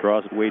wins it and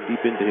draws it way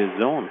deep into his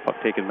zone.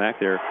 Puck taken back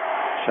there.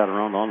 Shot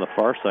around on the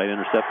far side,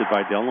 intercepted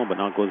by Delano, but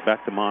now it goes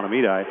back to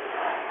Mahtomedi.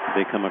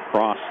 They come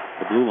across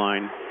the blue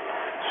line.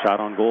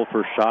 Shot on goal,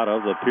 first shot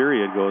of the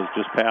period, goes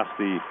just past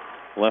the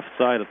left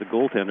side of the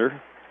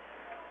goaltender.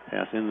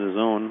 Pass into the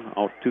zone,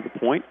 out to the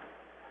point.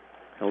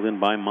 Held in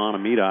by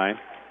Mahtomedi.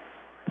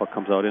 Puck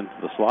comes out into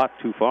the slot,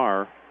 too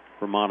far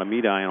for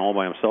Mahtomedi, and all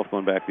by himself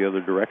going back the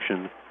other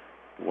direction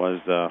was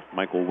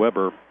Michael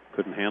Weber.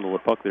 Couldn't handle the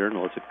puck there and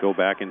lets it go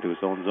back into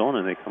his own zone,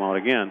 and they come out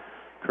again.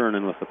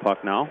 Kernan with the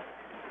puck now.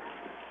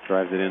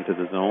 Drives it into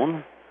the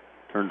zone.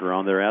 Turned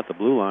around there at the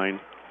blue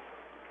line.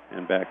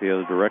 And back the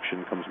other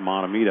direction comes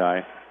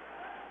Mahtomedi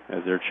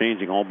as they're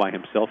changing all by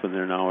himself. In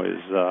there now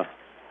is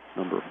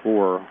number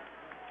 4,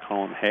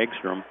 Colin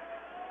Hagstrom.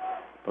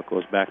 Puck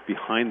goes back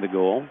behind the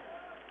goal.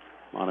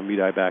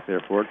 Mahtomedi back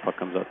there for it. Puck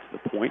comes up to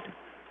the point.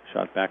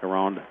 Shot back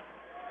around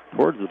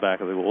towards the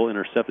back of the goal.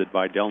 Intercepted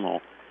by Delano.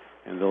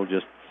 And they'll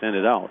just send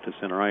it out to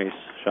center ice.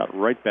 Shot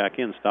right back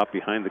in. Stopped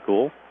behind the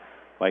goal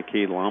by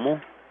Cade Lommel.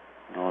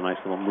 Oh, a nice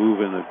little move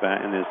in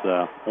his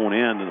own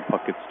end, and the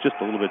puck gets just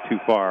a little bit too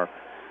far.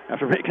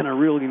 After making a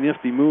really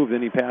nifty move,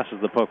 then he passes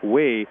the puck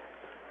way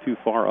too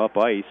far up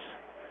ice.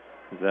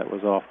 That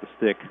was off the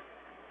stick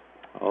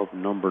of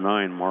number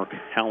 9, Mark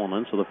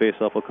Hallinan. So the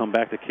faceoff will come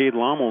back to Cade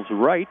Lommel's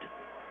right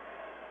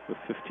with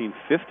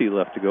 15:50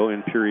 left to go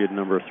in period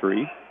number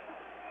 3.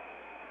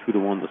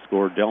 2-1 the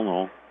score.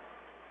 Delno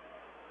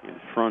in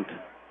front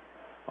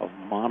of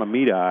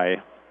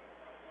Mahtomedi.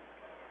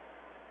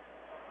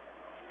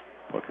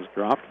 Puck is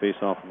dropped.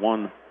 Faceoff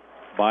won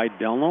by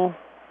Delno.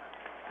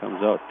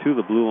 Comes out to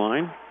the blue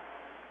line.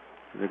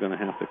 They're going to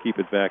have to keep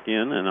it back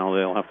in, and now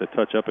they'll have to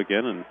touch up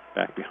again, and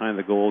back behind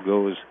the goal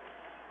goes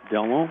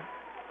Delno.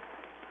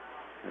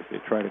 As they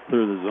try to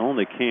clear the zone,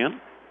 they can't.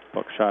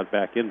 Puck shot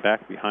back in,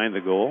 back behind the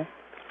goal.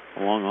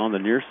 Along on the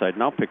near side,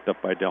 now picked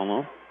up by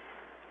Delno.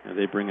 And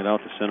they bring it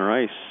out to center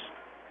ice.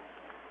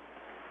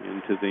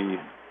 Into the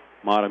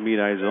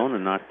Mahtomedi zone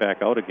and knocked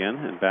back out again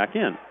and back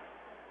in.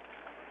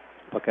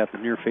 Puck at the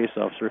near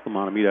face-off circle.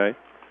 Mahtomedi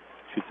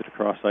shoots it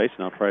across ice,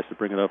 now tries to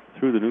bring it up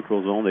through the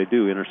neutral zone. They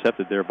do,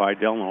 intercepted there by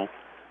Delno,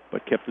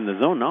 but kept in the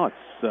zone. Now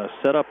it's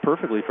set up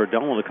perfectly for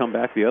Delno to come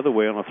back the other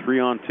way on a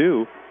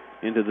 3-on-2.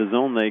 Into the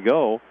zone they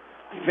go.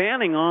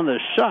 Fanning on the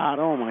shot,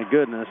 oh my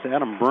goodness,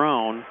 Adam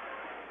Brown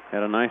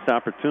had a nice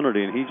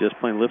opportunity, and he just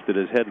plain lifted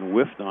his head and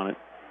whiffed on it.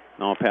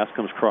 Now a pass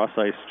comes cross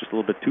ice just a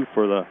little bit too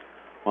for the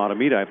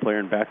Mahtomedi player,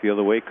 and back the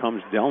other way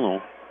comes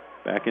Delno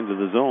back into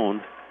the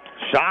zone.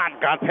 Shot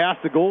got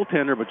past the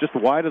goaltender, but just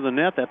wide of the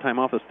net, that time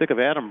off the stick of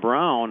Adam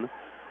Brown.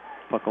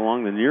 Puck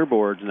along the near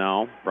boards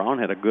now. Brown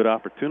had a good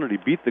opportunity,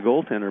 beat the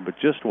goaltender, but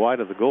just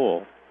wide of the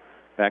goal.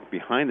 Back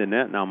behind the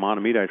net now,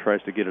 Mahtomedi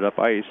tries to get it up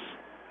ice.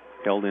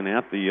 Held in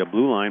at the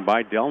blue line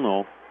by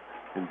Delno,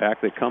 and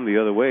back they come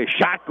the other way.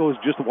 Shot goes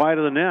just wide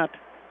of the net.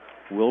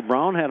 Will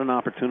Brown had an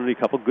opportunity, a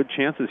couple good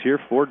chances here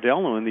for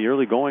Delno in the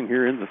early going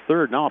here in the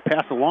third. Now a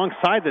pass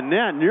alongside the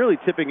net, nearly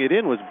tipping it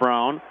in was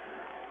Brown.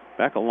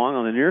 Back along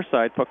on the near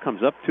side, puck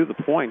comes up to the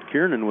point.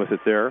 Kiernan with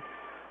it there.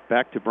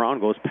 Back to Brown,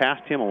 goes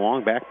past him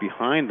along back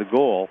behind the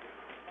goal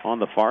on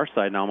the far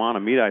side. Now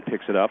Mahtomedi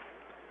picks it up,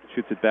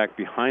 shoots it back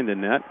behind the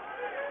net.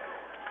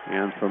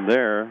 And from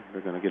there,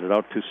 they're going to get it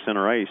out to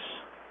center ice.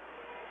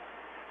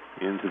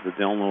 Into the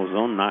Delno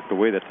zone, knocked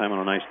away that time on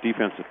a nice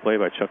defensive play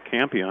by Chuck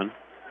Campion.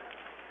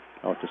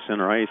 Out to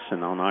center ice, and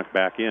now knocked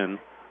back in.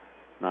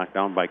 Knocked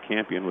down by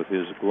Campion with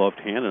his gloved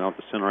hand, and out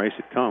to center ice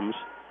it comes.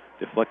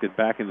 Deflected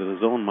back into the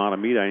zone.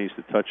 Mahtomedi needs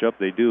to touch up.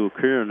 They do.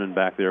 Kiernan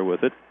back there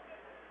with it.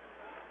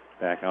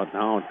 Back out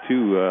now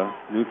to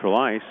neutral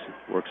ice.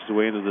 Works his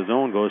way into the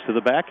zone, goes to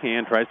the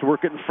backhand, tries to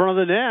work it in front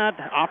of the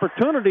net.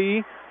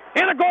 Opportunity,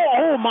 and a goal!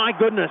 Oh, my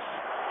goodness!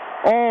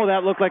 Oh,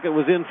 that looked like it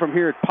was in from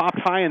here. It popped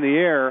high in the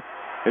air.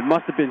 It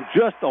must have been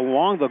just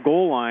along the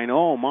goal line.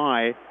 Oh,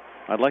 my.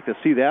 I'd like to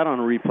see that on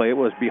a replay. It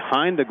was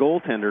behind the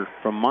goaltender.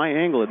 From my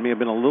angle, it may have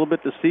been a little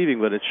bit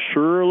deceiving, but it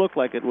sure looked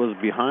like it was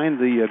behind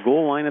the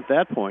goal line at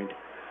that point.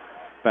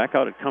 Back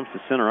out it comes to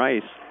center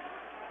ice.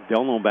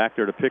 Delno back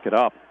there to pick it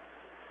up.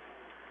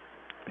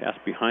 Pass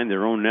behind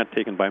their own net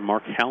taken by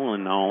Mark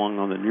Hallinan now along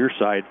on the near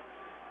side.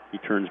 He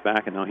turns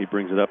back, and now he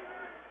brings it up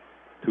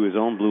to his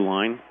own blue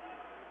line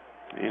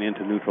and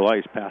into neutral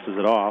ice. Passes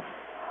it off.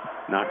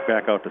 Knocked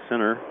back out to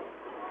center.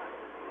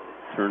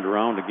 Turned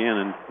around again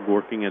and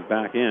working it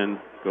back in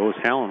goes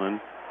Hallinan.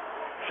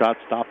 Shot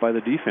stopped by the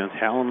defense.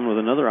 Hallinan with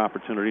another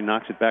opportunity,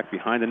 knocks it back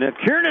behind the net.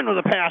 Kiernan with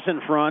a pass in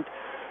front.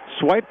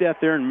 Swiped that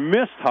there and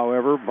missed,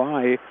 however,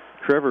 by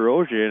Trevor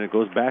Ogier, and it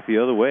goes back the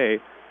other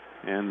way.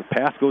 And the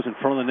pass goes in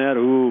front of the net.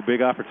 Ooh,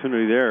 big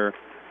opportunity there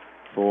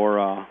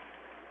for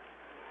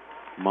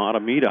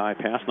Mahtomedi.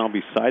 Pass now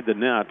beside the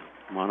net.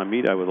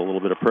 Mahtomedi with a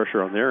little bit of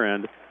pressure on their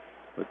end.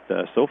 But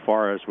so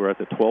far, as we're at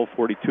the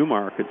 12:42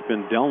 mark, it's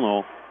been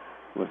Delno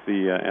with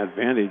the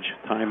advantage,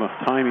 time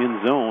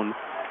in zone.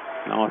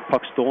 Now a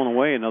puck stolen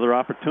away, another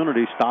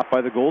opportunity, stopped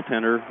by the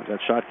goaltender. That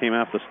shot came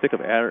off the stick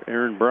of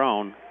Adam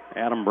Brown.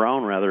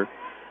 Brown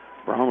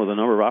with a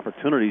number of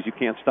opportunities. You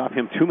can't stop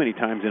him too many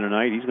times in a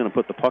night. He's going to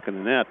put the puck in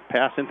the net.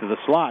 Pass into the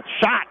slot.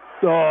 Shot!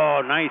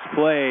 Oh, nice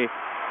play.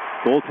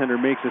 Goaltender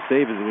makes a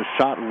save as it was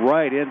shot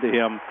right into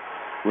him.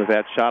 With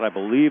that shot, I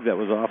believe that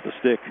was off the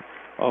stick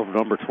of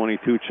number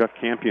 22, Chuck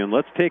Campion.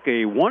 Let's take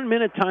a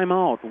 1-minute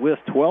timeout with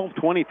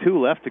 12:22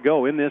 left to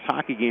go in this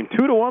hockey game.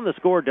 2-1 the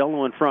score,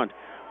 Delno in front.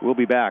 We'll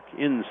be back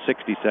in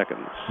 60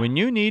 seconds. When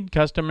you need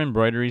custom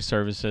embroidery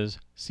services,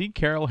 see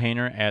Carol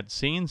Hayner at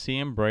C&C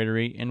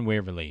Embroidery in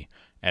Waverly.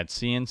 At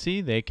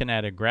C&C, they can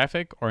add a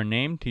graphic or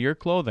name to your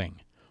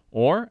clothing.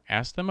 Or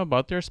ask them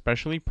about their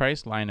specially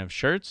priced line of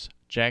shirts,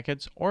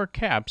 jackets, or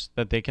caps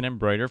that they can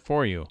embroider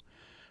for you.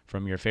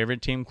 From your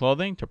favorite team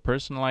clothing to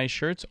personalized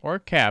shirts or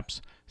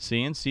caps,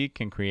 C&C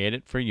can create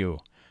it for you.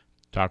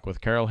 Talk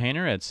with Carol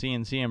Hayner at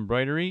C&C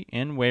Embroidery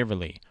in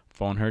Waverly.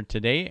 Phone her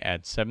today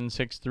at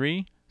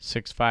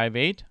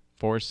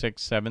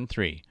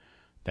 763-658-4673.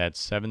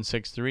 That's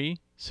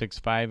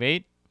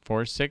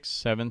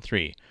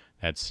 763-658-4673.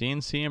 That's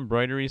C&C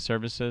Embroidery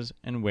Services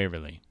in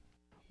Waverly.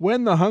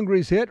 When the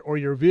hungries hit or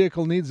your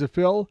vehicle needs a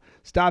fill,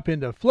 stop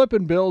into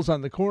Flippin' Bills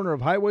on the corner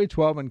of Highway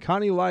 12 and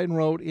County Line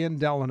Road in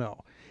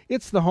Delano.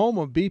 It's the home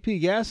of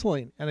BP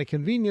Gasoline and a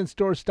convenience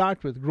store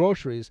stocked with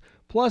groceries,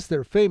 plus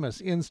their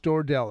famous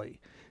in-store deli,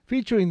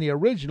 featuring the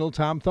original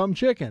Tom Thumb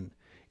chicken.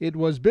 It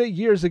was big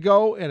years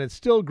ago, and it's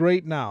still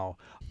great now,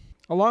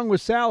 along with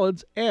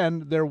salads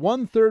and their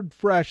 1/3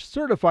 fresh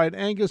certified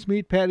Angus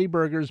meat patty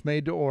burgers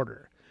made to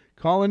order.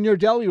 Call in your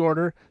deli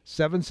order,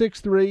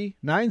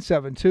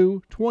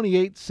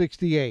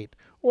 763-972-2868,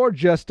 or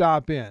just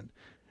stop in.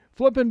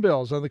 Flippin'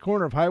 Bills on the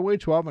corner of Highway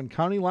 12 and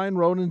County Line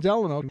Road in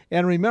Delano.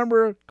 And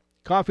remember,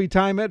 coffee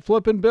time at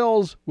Flippin'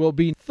 Bills will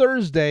be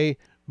Thursday,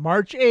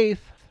 March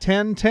 8th,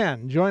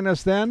 10:10. Join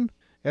us then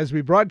as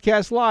we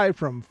broadcast live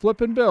from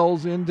Flippin'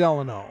 Bills in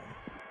Delano.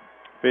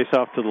 Face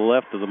off to the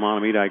left of the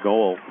Mahtomedi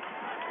goal,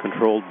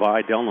 controlled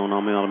by Delano.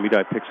 Now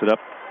Mahtomedi picks it up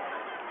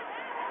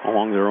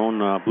along their own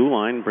blue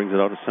line, brings it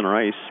out to center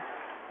ice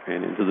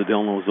and into the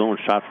Delano zone.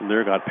 Shot from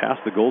there, got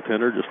past the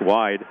goaltender, just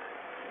wide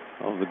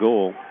of the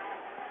goal.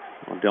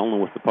 Well, Delano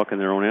with the puck in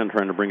their own end,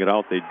 trying to bring it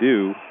out. They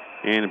do,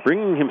 and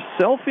bringing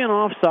himself in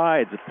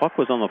offside. The puck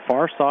was on the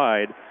far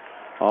side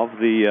of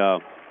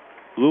the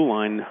blue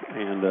line,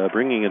 and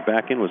bringing it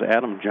back in was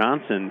Adam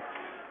Johnson.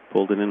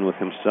 Pulled it in with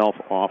himself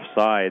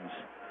offsides,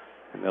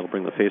 and that'll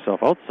bring the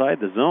faceoff outside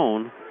the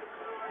zone.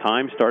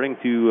 Time starting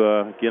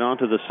to get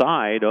onto the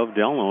side of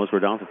Delano as we're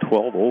down to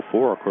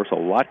 12:04. Of course, a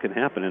lot can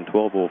happen in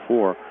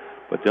 12:04,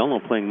 but Delano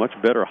playing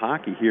much better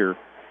hockey here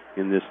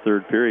in this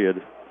third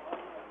period.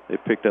 They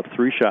picked up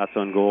 3 shots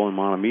on goal, and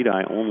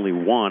Mahtomedi only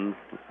 1.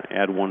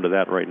 Add 1 to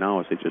that right now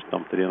as they just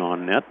dumped it in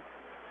on net.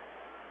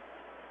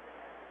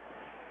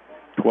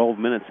 12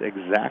 minutes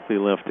exactly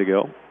left to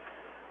go.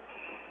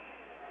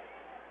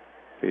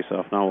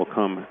 Faceoff now will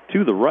come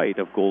to the right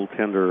of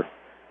goaltender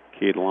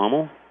Cade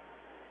Lommel.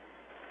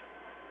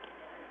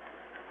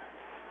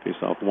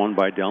 Faceoff won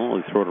by Delano.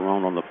 They throw it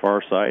around on the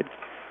far side.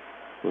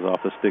 Goes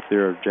off the stick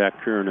there of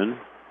Jack Kiernan.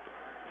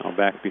 Now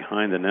back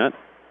behind the net.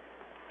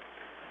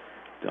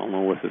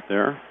 Delano with it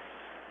there.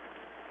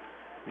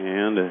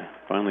 And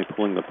finally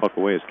pulling the puck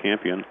away is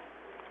Campion.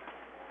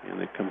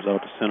 And it comes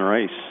out to center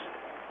ice.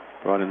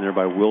 Brought in there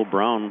by Will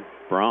Brown.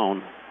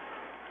 Brown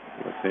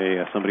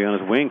with somebody on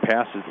his wing.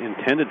 Pass is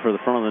intended for the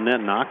front of the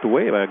net. Knocked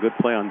away by a good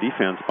play on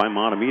defense by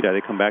Mahtomedi. They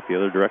come back the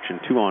other direction,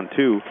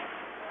 2-on-2.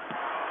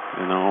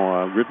 And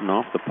now ridden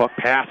off the puck.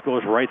 Pass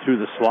goes right through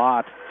the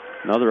slot.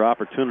 Another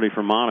opportunity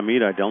for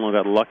Mahtomedi. Delano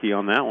got lucky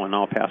on that one.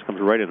 Now a pass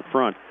comes right in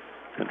front.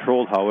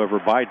 Controlled, however,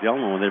 by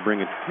Delano, and they bring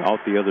it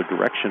out the other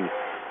direction.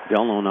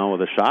 Delano now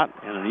with a shot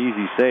and an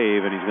easy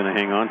save, and he's going to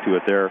hang on to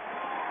it there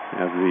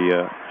as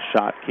the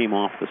shot came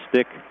off the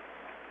stick.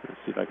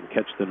 Let's see if I can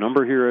catch the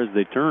number here as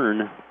they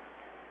turn.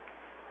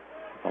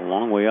 It's a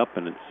long way up,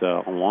 and it's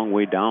a long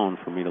way down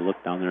for me to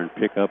look down there and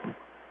pick up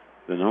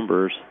the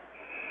numbers.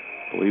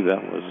 I believe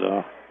that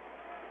was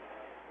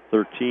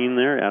 13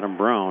 there, Adam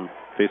Brown.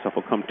 Faceoff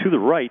will come to the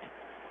right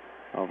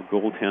of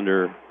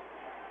goaltender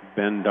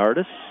Ben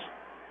Dardis.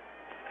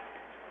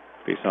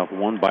 Faceoff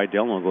won by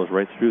Delano, goes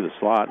right through the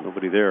slot.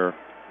 Nobody there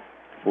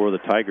for the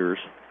Tigers.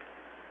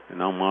 And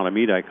now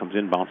Mahtomedi comes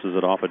in, bounces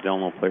it off a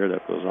Delano player.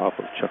 That goes off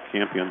of Chuck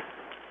Campion.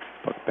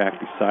 Puck back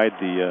beside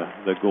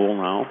the goal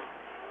now.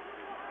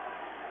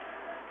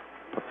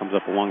 Puck comes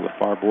up along the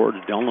far boards.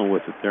 Delano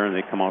with it there, and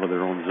they come out of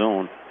their own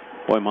zone.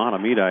 Boy,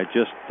 Mahtomedi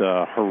just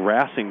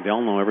harassing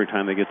Delano every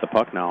time they get the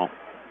puck now.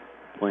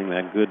 Playing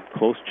that good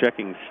close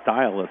checking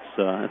style.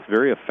 It's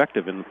very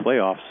effective in the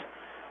playoffs.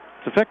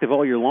 It's effective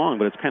all year long,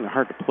 but it's kind of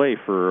hard to play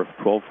for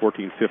 12,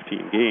 14,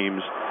 15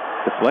 games.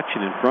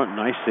 Deflection in front,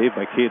 nice save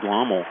by Cade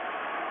Lommel.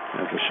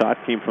 As the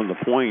shot came from the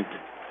point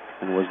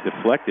and was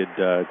deflected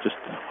just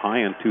high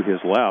and to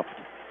his left.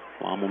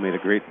 Lommel made a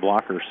great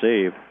blocker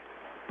save.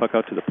 Puck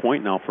out to the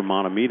point now for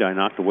Mahtomedi,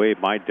 knocked away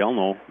by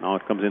Delano. Now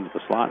it comes into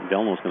the slot, and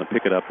Delano's going to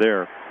pick it up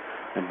there.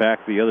 And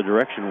back the other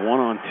direction,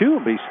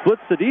 1-on-2, but he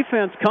splits the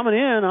defense coming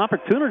in.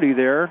 Opportunity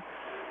there.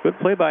 Good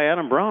play by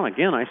Adam Brown.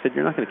 Again, I said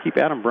you're not going to keep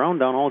Adam Brown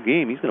down all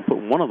game. He's going to put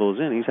one of those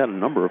in. He's had a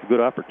number of good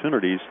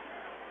opportunities.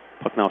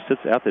 Puck now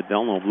sits at the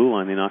Delano blue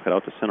line. They knock it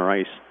out to center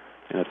ice,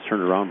 and it's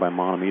turned around by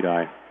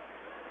Mahtomedi.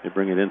 They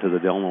bring it into the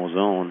Delano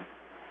zone.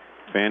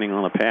 Fanning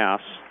on a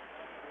pass.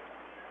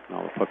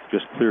 Now the puck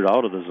just cleared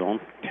out of the zone.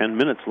 10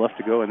 minutes left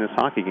to go in this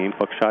hockey game.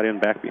 Puck shot in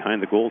back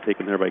behind the goal,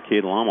 taken there by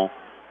Cade Lommel.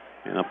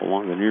 And up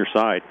along the near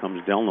side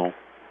comes Delano.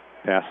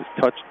 Pass is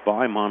touched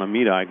by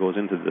Mahtomedi, goes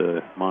into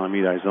the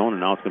Mahtomedi zone,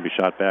 and now it's going to be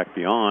shot back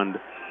beyond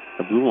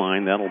the blue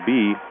line. That'll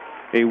be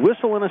a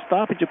whistle and a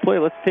stoppage of play.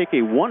 Let's take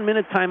a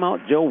 1-minute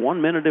timeout, Joe. 1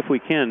 minute if we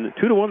can.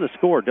 2-1 the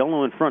score.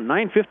 Delano in front.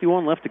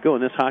 9:51 left to go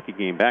in this hockey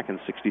game. Back in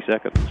 60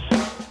 seconds.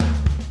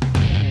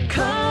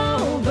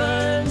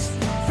 Coburn's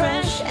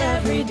fresh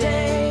every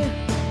day.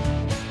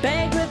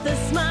 Bag with a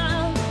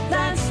smile,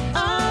 that's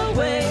our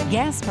way.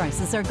 Gas Gas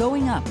prices are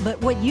going up, but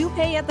what you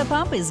pay at the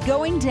pump is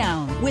going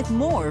down with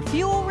more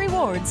fuel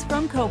rewards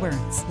from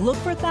Coburn's. Look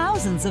for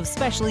thousands of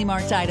specially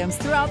marked items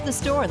throughout the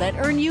store that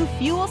earn you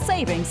fuel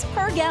savings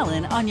per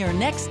gallon on your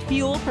next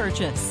fuel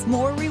purchase.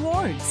 More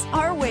rewards.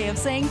 Our way of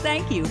saying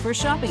thank you for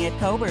shopping at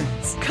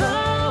Coburn's.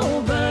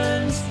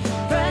 Coburn's,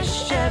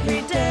 fresh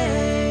every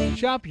day.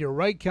 Shop your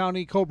Wright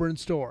County Coburn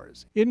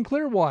stores in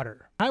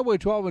Clearwater, Highway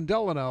 12 in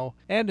Delano,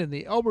 and in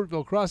the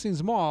Albertville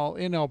Crossings Mall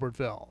in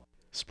Albertville.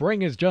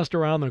 Spring is just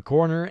around the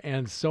corner,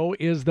 and so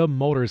is the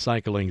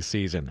motorcycling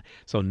season.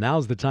 So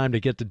now's the time to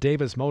get to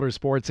Davis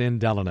Motorsports in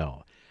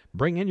Delano.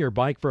 Bring in your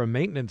bike for a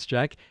maintenance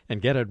check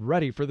and get it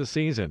ready for the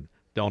season.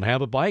 Don't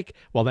have a bike?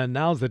 Well, then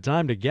now's the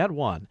time to get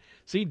one.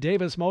 See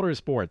Davis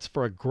Motorsports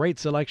for a great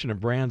selection of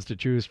brands to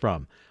choose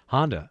from.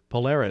 Honda,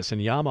 Polaris, and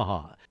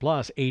Yamaha,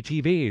 plus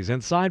ATVs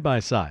and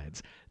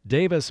side-by-sides.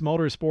 Davis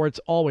Motorsports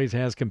always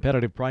has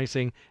competitive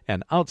pricing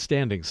and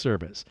outstanding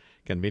service.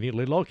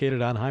 Conveniently located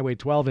on Highway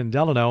 12 in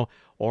Delano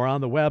or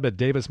on the web at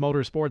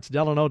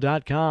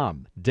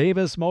davismotorsportsdelano.com.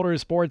 Davis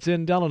Motorsports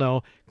in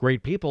Delano.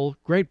 Great people,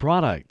 great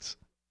products.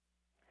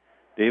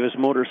 Davis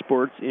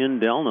Motorsports in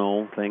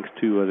Delano, thanks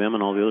to them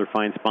and all the other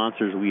fine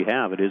sponsors we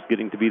have. It is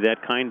getting to be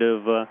that kind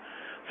of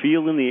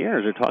feel in the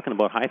air. They're talking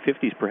about high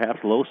 50s,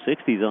 perhaps low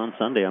 60s on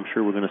Sunday. I'm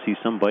sure we're going to see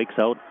some bikes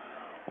out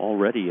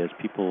already as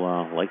people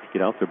like to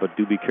get out there, but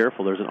do be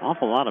careful. There's an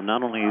awful lot of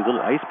not only little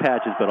ice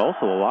patches, but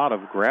also a lot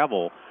of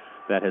gravel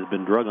that has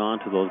been drug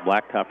onto those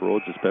blacktop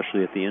roads,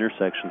 especially at the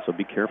intersection, so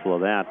be careful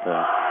of that.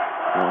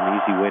 An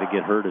easy way to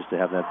get hurt is to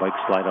have that bike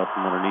slide out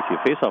from underneath you.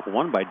 Face-off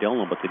won by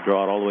Delano, but they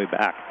draw it all the way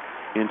back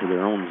into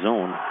their own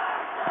zone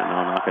and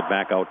now knock it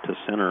back out to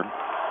center.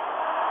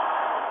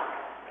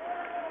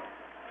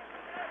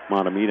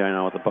 Mahtomedi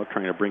now with the puck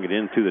trying to bring it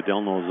into the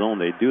Delano zone.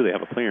 They do. They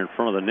have a player in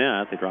front of the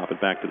net. They drop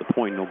it back to the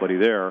point. Nobody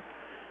there.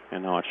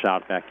 And now a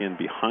shot back in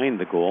behind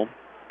the goal.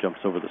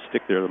 Jumps over the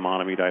stick there. The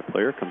Mahtomedi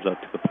player comes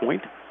up to the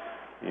point.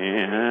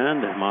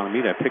 And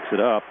Mahtomedi picks it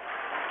up.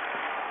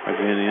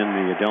 Again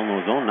in the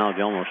Delano zone. Now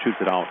Delano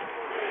shoots it out.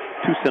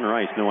 To center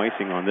ice. No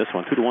icing on this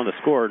one. 2-1 the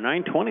score.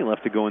 9:20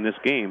 left to go in this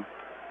game.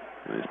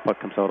 And this puck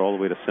comes out all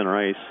the way to center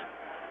ice.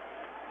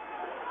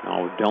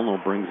 Now Delano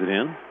brings it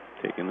in.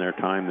 Taking their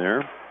time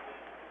there.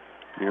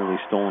 Nearly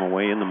stolen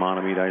away in the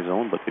Mahtomedi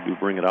zone, but they do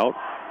bring it out.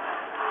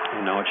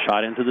 And now it's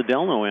shot into the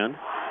Delano end.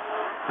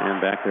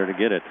 And back there to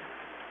get it.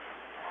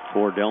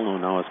 For Delano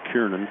now is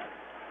Kiernan.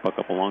 Puck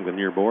up along the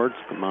near boards.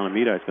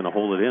 Mahtomedi is going to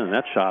hold it in, and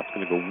that shot's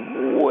going to go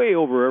way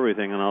over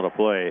everything and out of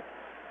play.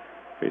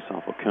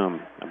 Face-off will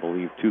come, I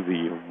believe, to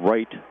the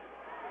right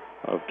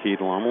of Cade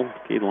Lommel.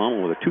 Cade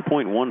Lommel with a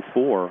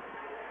 2.14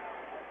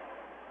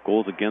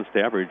 goals against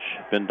average.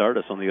 Ben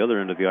Dardis on the other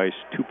end of the ice,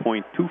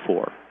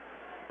 2.24.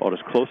 About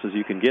as close as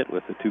you can get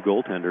with the two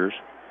goaltenders.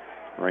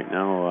 Right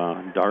now,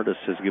 Dardis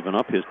has given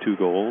up his 2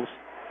 goals.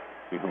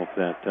 We hope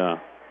that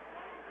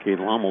Cade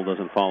Lommel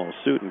doesn't follow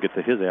suit and get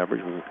to his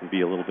average, and it can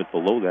be a little bit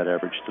below that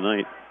average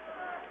tonight.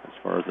 As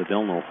far as the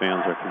Delano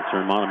fans are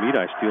concerned,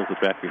 Mahtomedi steals it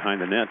back behind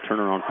the net.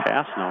 Turnaround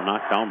pass now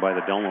knocked down by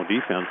the Delano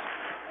defense.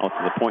 Out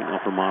to the point now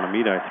for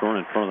Mahtomedi, thrown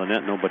in front of the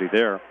net, nobody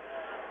there.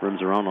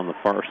 Rims around on the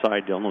far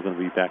side. Delano going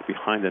to be back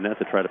behind the net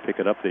to try to pick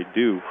it up. They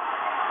do.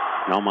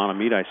 Now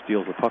Mahtomedi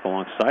steals the puck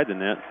alongside the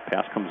net.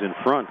 Pass comes in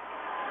front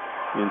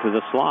into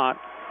the slot.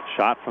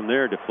 Shot from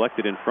there,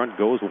 deflected in front,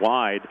 goes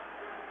wide.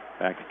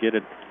 Back to get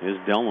it is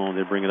Delano.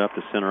 They bring it up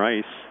to center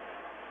ice.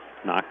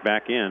 Knocked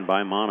back in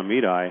by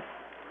Mahtomedi.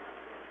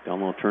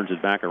 Delano turns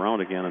it back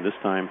around again, and this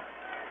time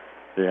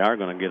they are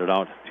going to get it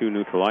out to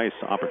neutral ice.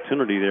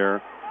 Opportunity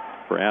there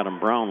for Adam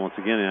Brown. Once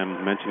again,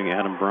 I'm mentioning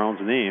Adam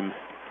Brown's name.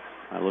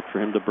 I look for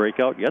him to break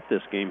out yet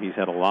this game. He's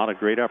had a lot of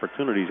great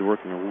opportunities,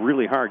 working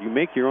really hard. You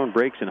make your own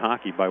breaks in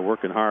hockey by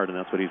working hard, and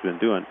that's what he's been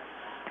doing.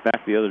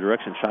 Back the other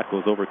direction, shot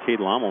goes over Cade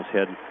Lommel's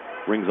head,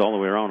 rings all the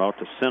way around out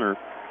to center.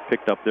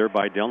 Picked up there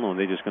by Delano, and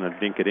they're just going to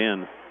dink it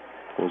in.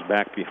 Goes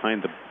back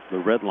behind the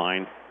red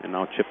line, and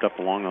now chipped up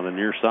along on the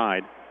near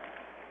side.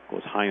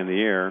 Goes high in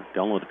the air.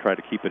 Delano to try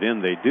to keep it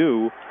in. They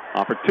do.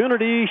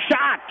 Opportunity.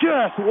 Shot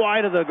just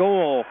wide of the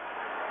goal.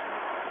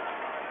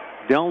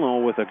 Delano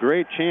with a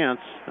great chance.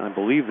 I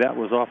believe that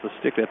was off the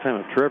stick that time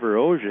of Trevor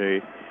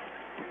Auger.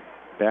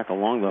 Back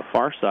along the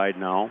far side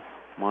now.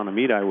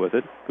 Mahtomedi with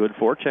it. Good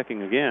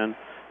forechecking again.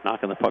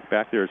 Knocking the puck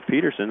back there is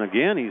Peterson.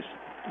 Again, he's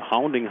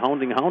hounding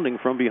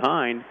from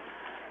behind,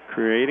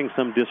 creating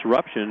some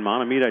disruption.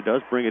 Mahtomedi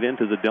does bring it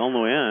into the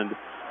Delano end.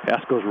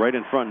 Pass goes right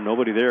in front.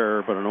 Nobody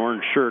there but an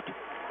orange shirt.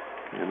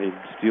 And they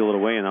steal it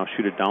away and now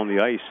shoot it down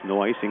the ice.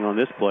 No icing on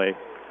this play.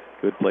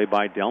 Good play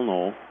by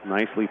Delano.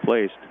 Nicely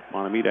placed.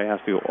 Mahtomedi has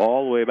to go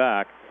all the way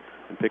back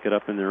and pick it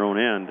up in their own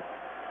end.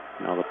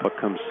 Now the puck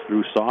comes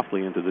through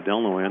softly into the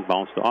Delano end.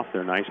 Bounced off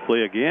there. Nice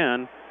play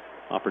again.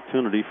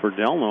 Opportunity for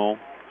Delano.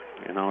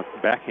 And now it's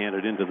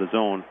backhanded into the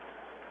zone.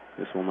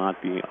 This will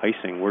not be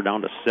icing. We're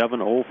down to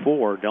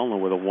 7:04. Delano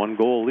with a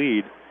 1-goal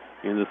lead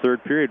in the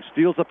third period.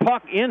 Steals the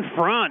puck in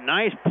front.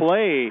 Nice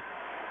play.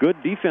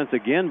 Good defense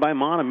again by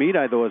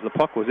Mahtomedi, though, as the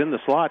puck was in the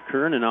slot.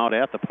 Kernan out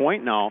at the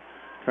point now,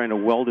 trying to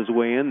weld his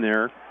way in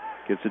there.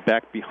 Gets it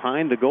back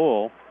behind the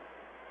goal.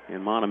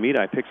 And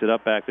Montemita picks it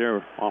up back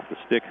there off the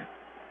stick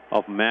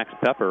of Max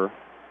Pepper.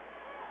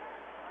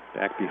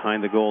 Back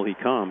behind the goal he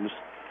comes.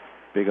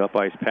 Big up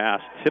ice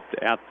pass tipped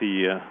at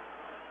the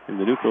in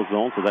the neutral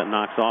zone, so that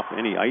knocks off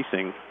any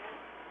icing.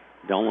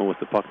 Delano with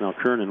the puck now.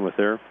 Kernan with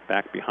there.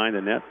 Back behind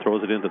the net.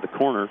 Throws it into the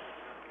corner.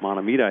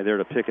 Montemita there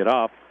to pick it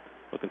up.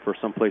 Looking for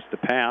some place to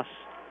pass.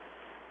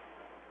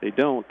 They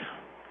don't.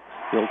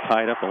 Still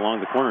tied up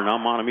along the corner. Now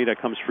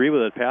Montemita comes free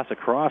with it. Pass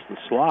across the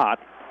slot.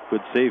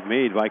 Good save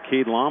made by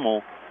Cade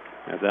Lommel,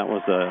 as that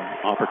was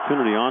an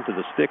opportunity onto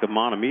the stick of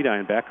Montemita,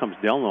 and back comes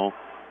Delano.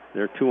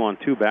 They're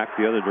 2-on-2 back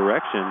the other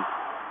direction.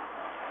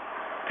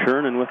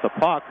 Kernan with the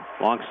puck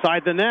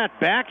alongside the net.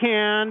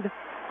 Backhand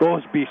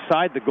goes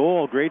beside the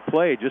goal. Great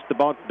play. Just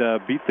about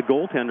beat the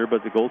goaltender,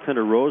 but the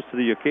goaltender rose to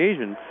the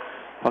occasion.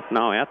 Puck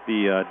now at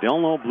the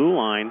Delano blue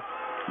line.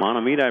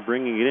 Montemita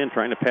bringing it in,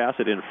 trying to pass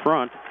it in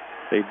front.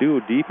 They do,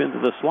 deep into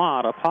the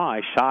slot, up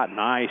high. Shot,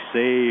 nice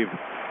save.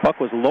 Puck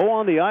was low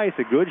on the ice,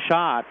 a good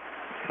shot.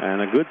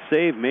 And a good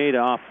save made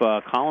off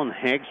Colin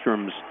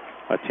Hagstrom's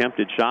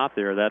attempted shot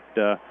there.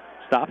 That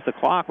stops the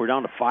clock. We're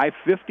down to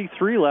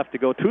 5:53 left to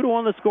go.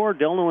 2-1 the score.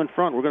 Delano in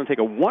front. We're going to take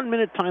a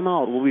 1-minute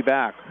timeout. We'll be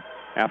back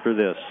after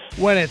this.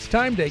 When it's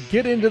time to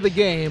get into the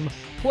game,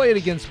 Play It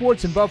Again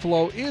Sports in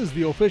Buffalo is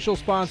the official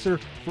sponsor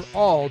for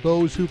all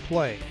those who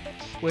play.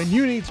 When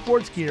you need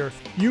sports gear,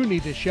 you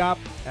need to shop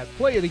at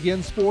Play It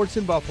Again Sports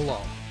in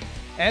Buffalo.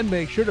 And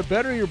make sure to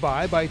better your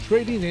buy by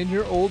trading in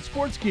your old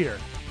sports gear.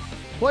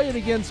 Play It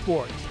Again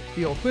Sports,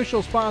 the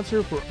official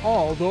sponsor for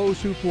all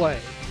those who play.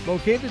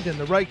 Located in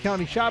the Wright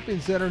County Shopping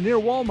Center near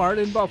Walmart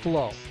in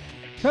Buffalo.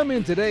 Come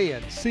in today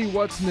and see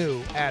what's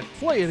new at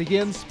Play It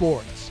Again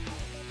Sports.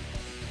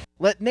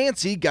 Let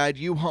Nancy guide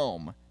you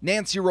home.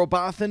 Nancy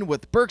Robothan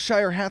with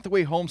Berkshire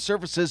Hathaway Home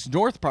Services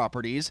North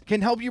Properties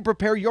can help you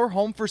prepare your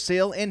home for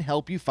sale and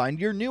help you find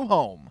your new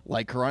home.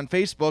 Like her on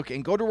Facebook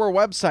and go to her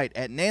website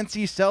at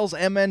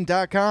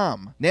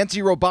nancysellsmn.com.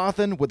 Nancy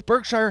Robothan with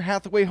Berkshire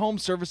Hathaway Home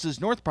Services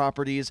North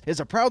Properties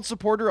is a proud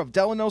supporter of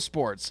Delano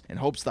sports and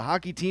hopes the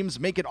hockey teams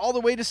make it all the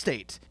way to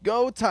state.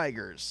 Go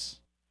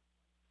Tigers!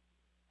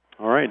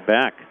 All right,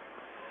 back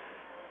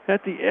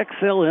at the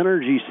XL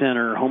Energy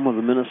Center, home of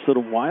the Minnesota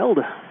Wild.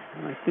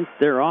 I think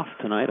they're off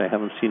tonight. I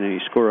haven't seen any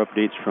score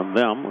updates from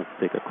them. Let's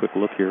take a quick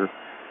look here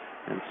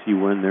and see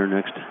when their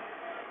next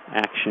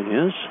action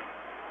is.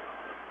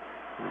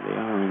 They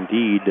are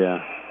indeed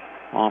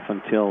off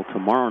until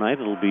tomorrow night.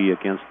 It'll be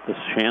against the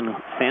San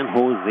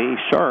Jose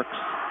Sharks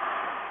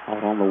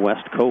out on the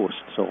West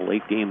Coast. So a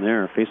late game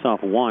there.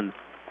 Face-off won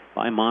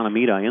by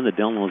Montemita in the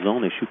Delano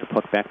zone. They shoot the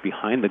puck back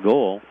behind the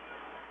goal.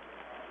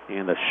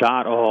 And a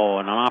shot,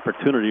 and an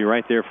opportunity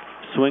right there.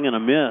 Swing and a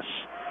miss.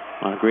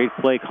 On a great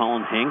play,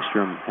 Colin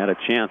Hagstrom had a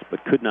chance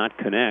but could not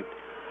connect.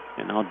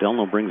 And now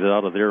Delano brings it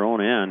out of their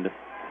own end.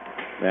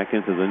 Back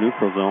into the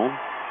neutral zone.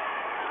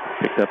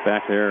 Picked up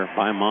back there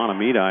by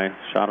Montemita.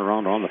 Shot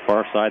around on the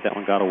far side. That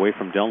one got away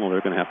from Delano.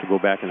 They're going to have to go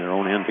back in their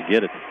own end to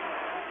get it.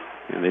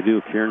 And they do.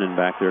 Kiernan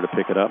back there to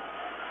pick it up.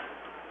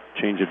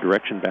 Change of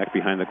direction back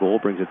behind the goal.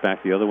 Brings it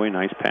back the other way.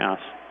 Nice pass.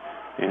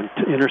 And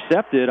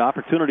intercepted.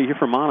 Opportunity here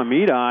for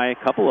Montemita. A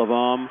couple of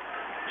them.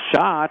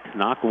 Shot.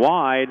 Knocked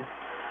wide.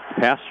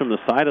 Pass from the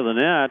side of the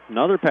net.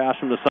 Another pass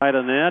from the side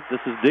of the net.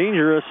 This is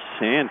dangerous.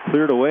 And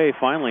cleared away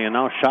finally. And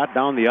now shot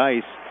down the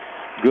ice.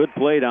 Good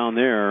play down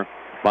there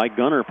by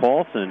Gunnar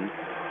Paulson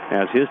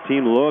as his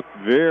team looked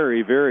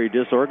very, very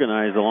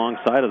disorganized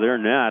alongside of their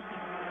net.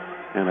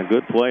 And a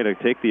good play to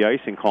take the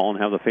icing call and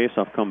have the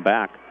faceoff come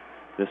back.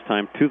 This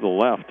time to the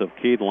left of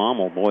Cade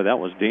Lommel. Boy, that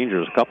was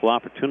dangerous. A couple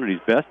opportunities.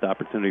 Best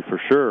opportunity for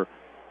sure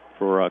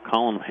for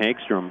Colin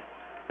Hagstrom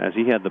as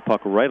he had the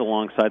puck right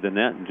alongside the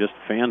net and just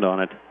fanned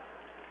on it.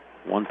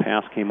 One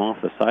pass came off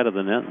the side of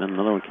the net, and then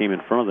another one came in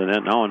front of the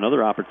net. Now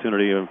another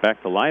opportunity,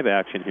 back to live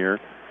action here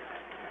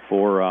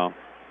for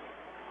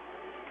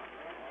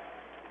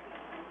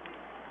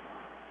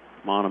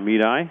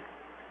Montemita.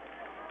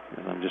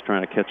 I'm just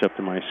trying to catch up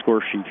to my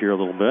score sheet here a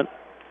little bit.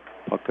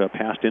 Puck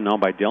passed in now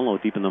by Delano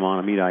deep in the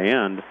Montemita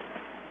end.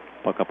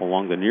 Puck up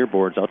along the near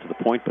boards out to the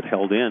point, but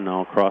held in.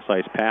 Now cross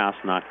ice pass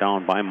knocked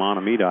down by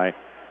Montemita,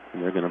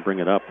 and they're going to bring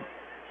it up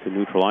to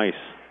neutral ice.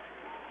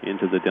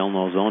 Into the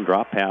Delano zone.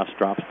 Drop pass,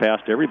 drops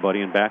past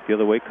everybody, and back the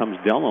other way comes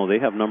Delano. They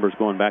have numbers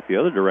going back the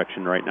other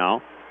direction right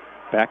now.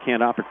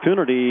 Backhand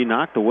opportunity,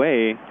 knocked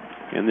away,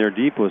 and there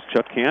deep was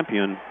Chuck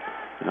Campion.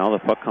 And now the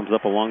puck comes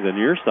up along the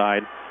near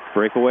side.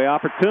 Breakaway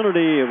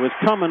opportunity. It was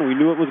coming. We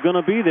knew it was going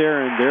to be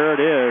there, and there it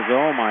is.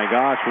 Oh, my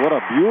gosh. What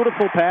a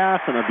beautiful pass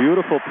and a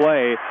beautiful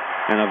play,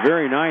 and a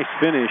very nice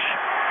finish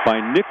by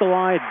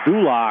Nikolai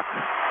Dulak.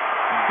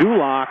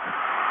 Dulak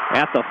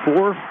at the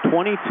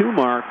 4:22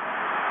 mark.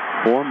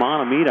 For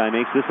Montemita,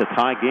 makes this a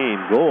tie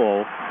game.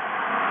 Goal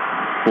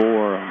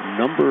for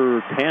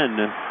number 10.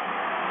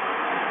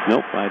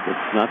 Nope,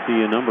 it's not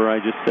the number I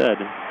just said.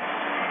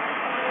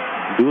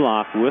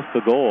 Dulak with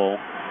the goal.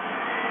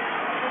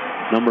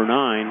 Number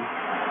 9.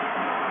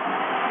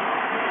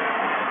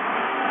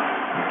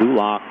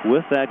 Dulak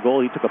with that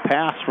goal. He took a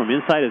pass from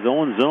inside his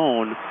own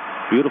zone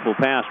Beautiful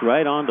pass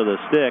right onto the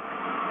stick.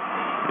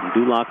 And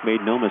Duloc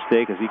made no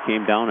mistake as he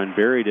came down and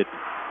buried it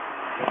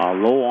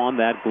low on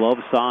that glove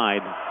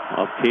side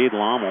of Cade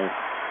Lommel.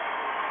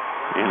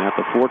 And at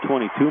the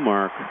 4:22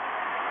 mark,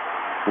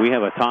 we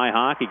have a tie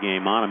hockey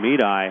game.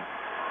 Mahtomedi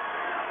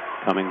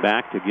coming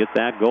back to get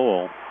that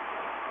goal.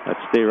 Let's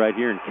stay right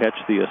here and catch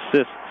the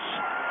assists.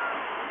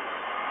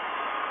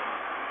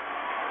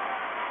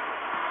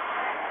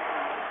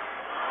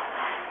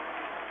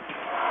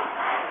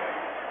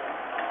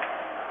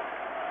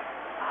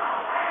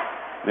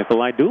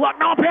 Nikolai Duloc,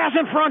 no pass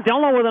in front.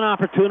 Delno with an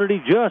opportunity,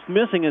 just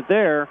missing it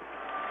there.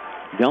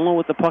 Delno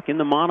with the puck in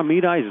the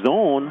Mahtomedi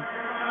zone.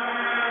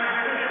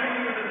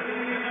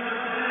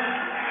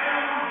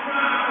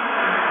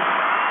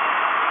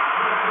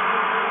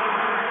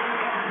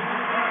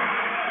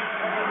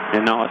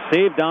 And now a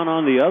save down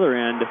on the other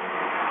end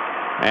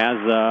as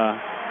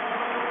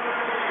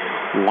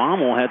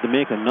Lommel had to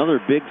make another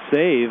big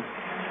save.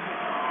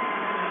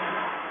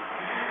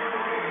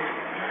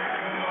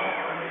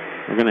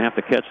 We're going to have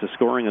to catch the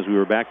scoring as we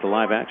were back to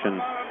live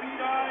action.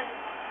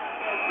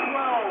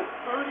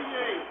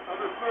 12:38 of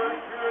the third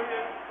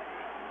period.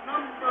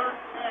 Number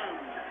 10,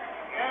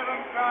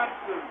 Adam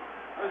Johnson,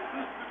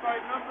 assisted by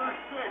number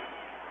 6,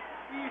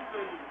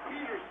 Ethan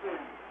Peterson,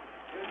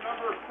 and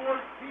number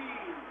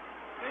 14,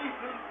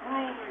 Nathan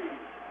Bruley.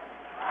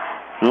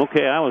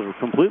 Okay, I was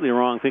completely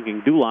wrong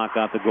thinking Duloc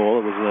got the goal.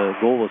 It was a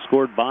goal was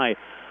scored by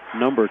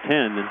number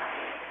 10.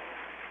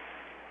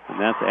 And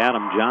that's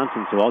Adam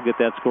Johnson, so I'll get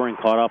that scoring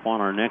caught up on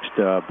our next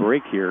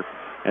break here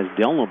as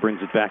Delno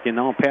brings it back in.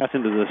 Now a pass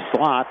into the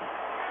slot,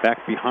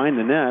 back behind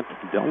the net.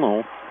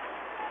 Delno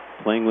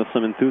playing with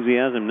some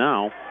enthusiasm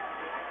now.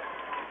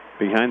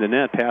 Behind the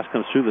net, pass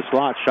comes through the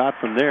slot, shot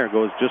from there,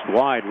 goes just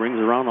wide, rings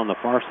around on the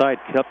far side,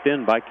 kept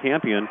in by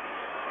Campion.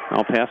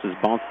 Now pass is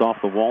bounced off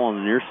the wall on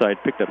the near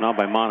side, picked up now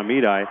by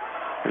Mahtomedi.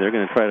 And they're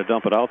going to try to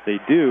dump it out. They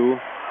do.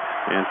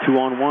 And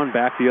 2-on-1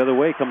 back the other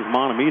way comes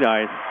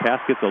Mahtomedi.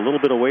 Pass gets a little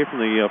bit away from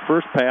the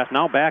first pass.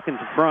 Now back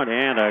into front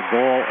and a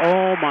goal.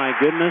 Oh my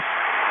goodness.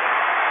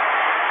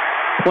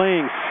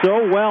 Playing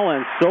so well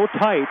and so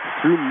tight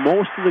through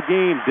most of the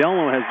game.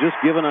 Delno has just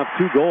given up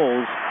 2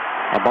 goals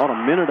about a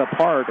minute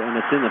apart, and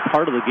it's in the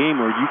part of the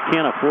game where you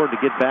can't afford to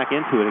get back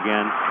into it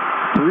again.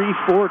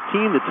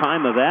 3:14 the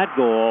time of that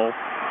goal,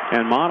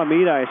 and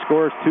Mahtomedi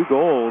scores 2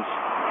 goals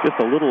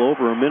just a little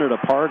over a minute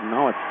apart, and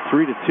now it's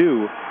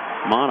 3-2.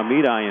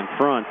 Mahtomedi in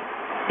front.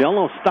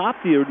 Delno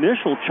stopped the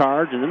initial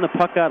charge, and then the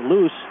puck got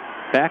loose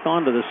back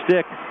onto the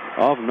stick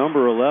of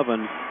number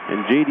 11,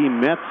 and J.D.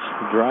 Metz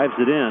drives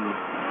it in.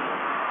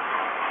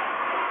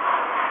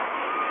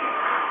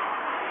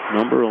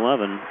 Number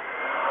 11.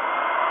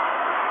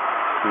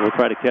 And we'll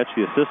try to catch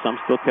the assist. I'm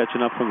still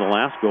catching up from the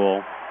last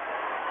goal.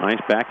 Nice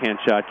backhand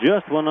shot.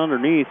 Just went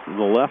underneath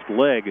the left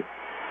leg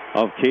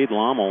of Cade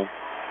Lommel.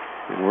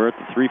 And we're at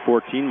the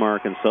 3:14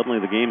 mark, and suddenly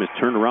the game is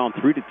turned around.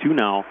 3-2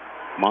 now.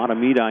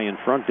 Mahtomedi in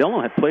front.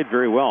 Delno had played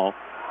very well,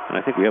 and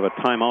I think we have a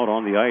timeout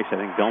on the ice. I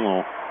think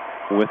Delno,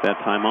 with that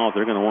timeout,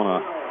 they're going to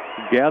want to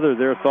gather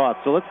their thoughts.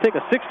 So let's take a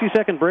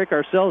 60-second break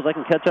ourselves. I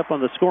can catch up on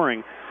the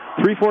scoring.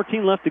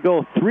 3:14 left to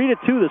go.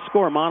 3-2 the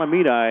score.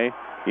 Mahtomedi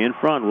in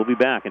front. We'll be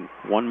back in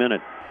 1 minute.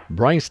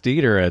 Bryce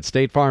Dieter at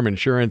State Farm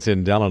Insurance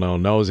in Delano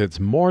knows it's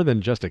more than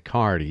just a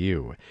car to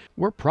you.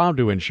 We're proud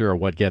to insure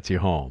what gets you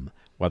home.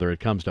 Whether it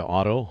comes to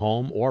auto,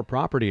 home, or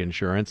property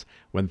insurance,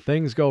 when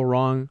things go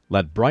wrong,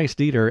 let Bryce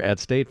Dieter at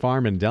State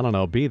Farm in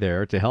Delano be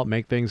there to help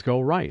make things go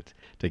right.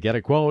 To get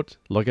a quote,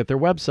 look at their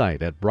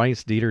website at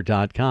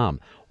brycedieter.com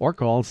or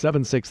call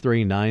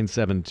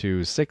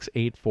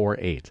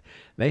 763-972-6848.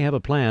 They have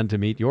a plan to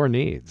meet your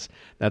needs.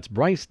 That's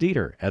Bryce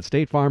Dieter at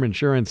State Farm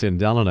Insurance in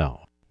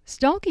Delano.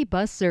 Stahlke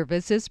Bus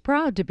Service is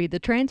proud to be the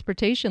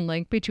transportation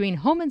link between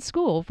home and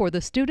school for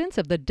the students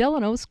of the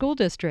Delano School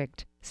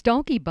District.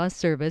 Stahlke Bus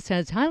Service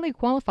has highly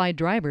qualified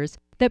drivers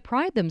that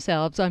pride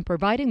themselves on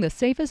providing the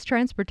safest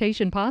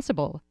transportation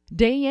possible,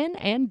 day in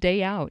and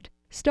day out.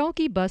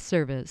 Stahlke Bus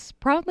Service,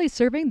 proudly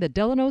serving the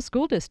Delano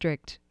School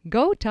District.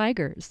 Go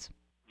Tigers!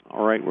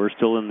 All right, we're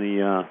still in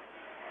the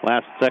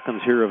last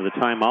seconds here of the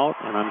timeout,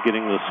 and I'm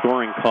getting the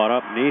scoring caught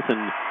up.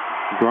 Nathan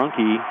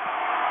Grunke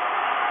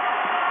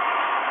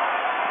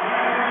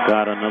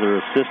got another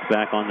assist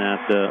back on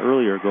that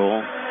earlier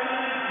goal.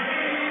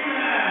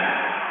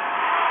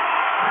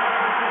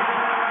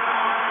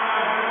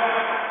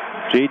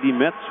 J.D.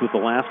 Metz with the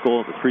last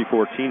goal at the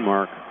 3:14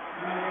 mark,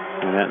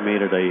 and that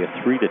made it a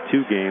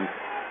 3-2 game.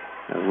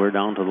 As we're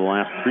down to the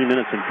last 3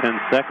 minutes and 10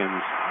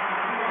 seconds.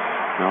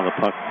 Now the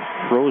puck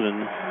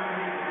frozen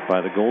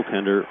by the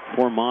goaltender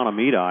for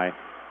Mahtomedi.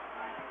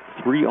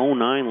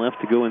 3:09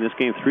 left to go in this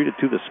game.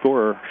 3-2 the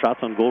score.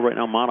 Shots on goal right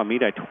now.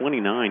 Mahtomedi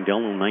 29,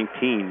 Delano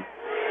 19.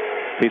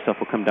 Faceoff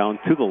will come down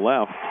to the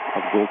left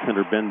of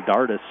goaltender Ben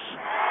Dardis.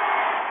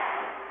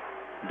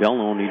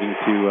 Delano needing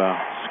to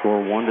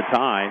score 1 to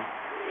tie.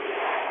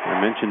 I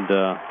mentioned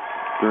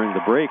during the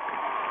break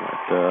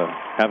that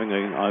having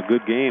a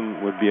good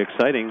game would be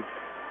exciting,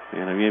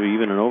 and maybe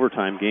even an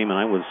overtime game, and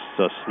I was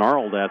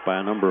snarled at by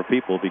a number of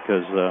people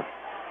because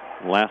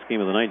last game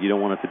of the night, you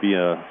don't want it to be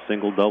a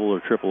single, double, or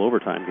triple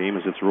overtime game,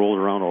 as it's rolled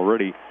around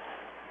already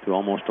to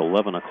almost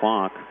 11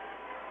 o'clock.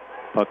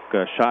 Puck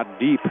shot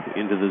deep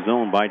into the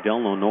zone by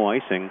Delano, no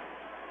icing.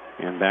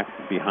 And back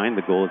behind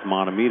the goal is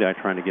Mahtomedi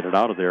trying to get it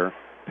out of there.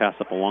 Pass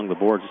up along the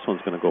boards. This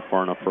one's going to go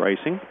far enough for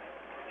icing.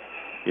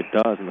 It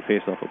does, and the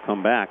faceoff will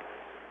come back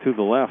to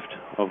the left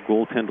of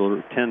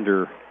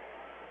goaltender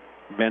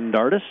Ben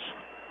Dardis.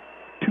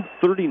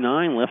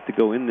 2:39 left to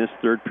go in this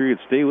third period.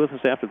 Stay with us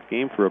after the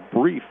game for a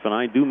brief, and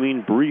I do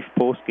mean brief,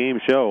 post-game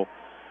show.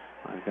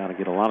 I've got to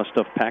get a lot of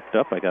stuff packed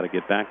up. I got to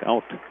get back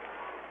out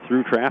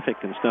through traffic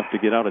and stuff to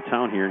get out of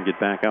town here and get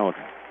back out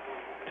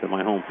to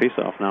my home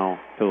faceoff now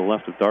to the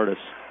left of Dardis.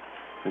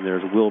 And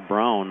there's Will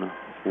Brown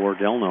for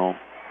Delano.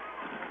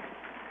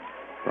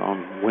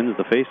 Brown wins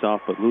the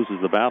faceoff but loses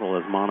the battle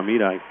as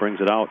Mahtomedi brings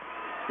it out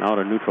now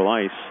to neutral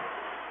ice.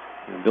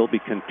 And they'll be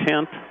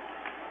content.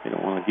 They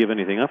don't want to give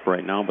anything up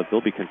right now, but they'll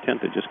be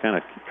content to just kind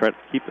of try to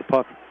keep the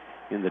puck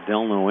in the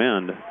Delano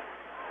end.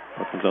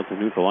 Puck comes out to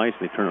neutral ice.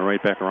 They turn it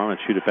right back around and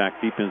shoot it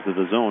back deep into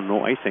the zone.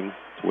 No icing.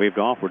 It's waved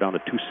off. We're down to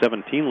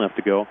 2:17 left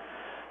to go.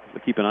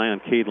 But keep an eye on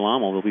Cade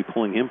Lommel. They'll be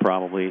pulling him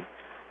probably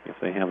if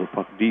they have the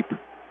puck deep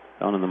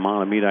down in the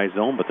Mahtomedi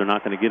zone, but they're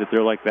not going to get it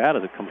there like that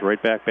as it comes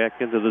right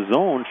back into the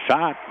zone.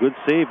 Shot. Good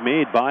save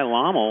made by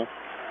Lommel.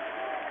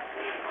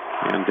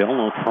 And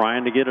Delano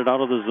trying to get it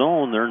out of the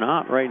zone. They're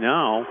not right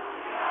now.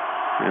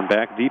 And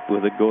back deep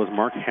with it goes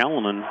Mark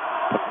Hallinan.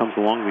 Puck comes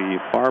along the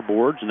far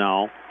boards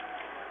now.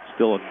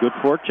 Still a good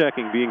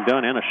forechecking being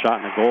done and a shot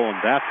in the goal, and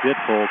that's it,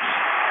 folks.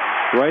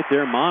 Right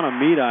there,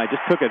 Mahtomedi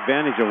just took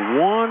advantage of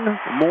one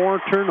more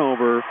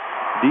turnover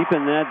deep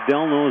in that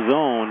Delano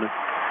zone,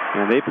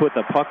 and they put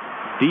the puck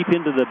deep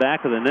into the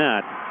back of the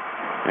net.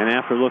 And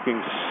after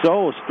looking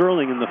so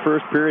sterling in the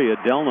first period,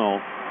 Delano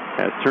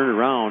has turned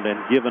around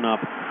and given up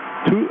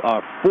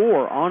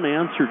four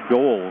unanswered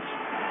goals.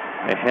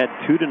 Ahead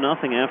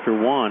 2-0 after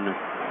one,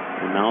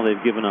 and now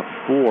they've given up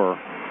 4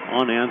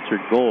 unanswered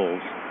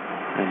goals.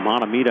 And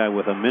Mahtomedi,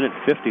 with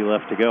 1:50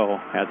 left to go,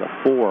 has a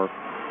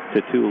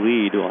 4-2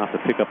 lead. We'll have to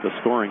pick up the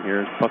scoring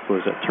here. Puck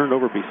was turned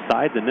over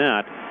beside the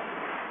net.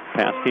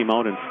 Pass came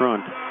out in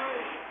front.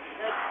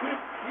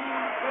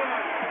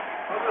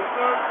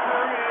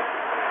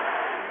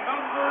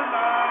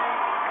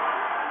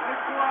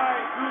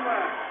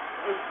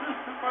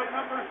 Assisted by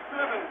number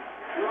 7,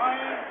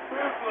 Ryan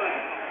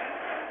Berglund.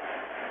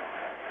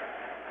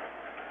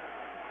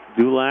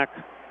 Dulac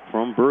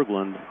from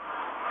Berglund.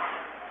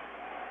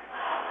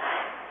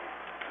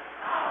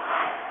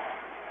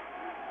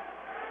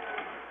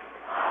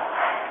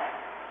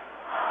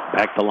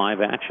 Back to live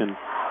action.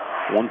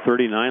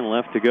 1:39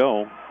 left to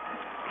go.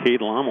 Cade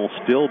Lommel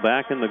still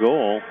back in the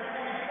goal.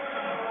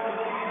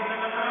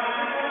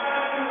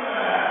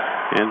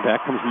 And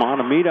back comes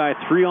Mahtomedi,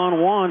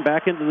 3-on-1,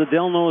 back into the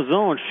Delano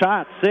zone.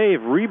 Shot,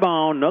 save,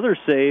 rebound, another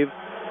save.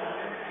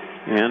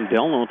 And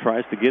Delano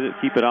tries to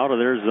keep it out of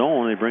their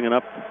zone. They bring it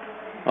up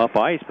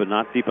ice, but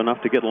not deep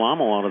enough to get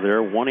Lommel out of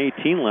there.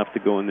 1:18 left to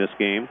go in this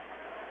game.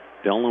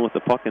 Delano with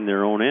the puck in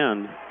their own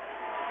end.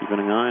 Keeping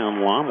an eye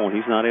on Lommel.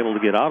 He's not able to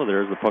get out of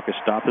there as the puck is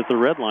stopped at the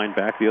red line.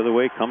 Back the other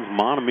way comes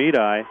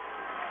Mahtomedi.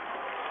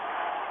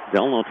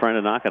 Delano trying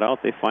to knock it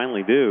out. They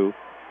finally do.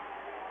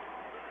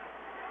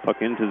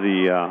 Puck into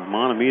the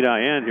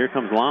Mahtomedi end. Here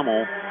comes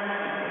Lommel.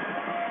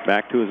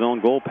 Back to his own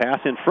goal. Pass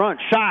in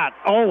front. Shot.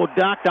 Oh,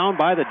 knocked down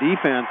by the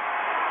defense.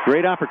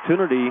 Great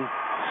opportunity.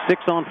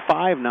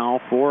 6-on-5 now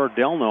for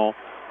Delano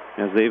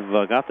as they've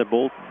got the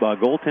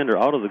goaltender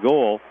out of the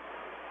goal.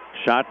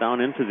 Shot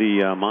down into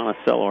the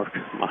Monticello,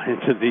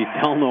 into the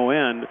Delano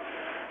end.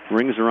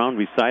 Rings around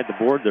beside the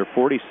board. There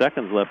 40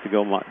 seconds left to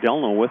go.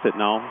 Delano with it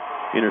now.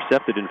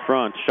 Intercepted in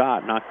front.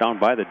 Shot knocked down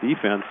by the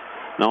defense.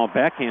 Now a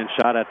backhand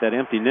shot at that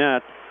empty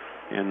net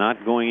and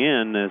not going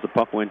in as the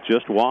puck went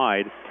just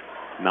wide.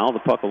 Now the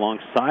puck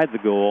alongside the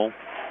goal.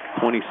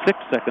 26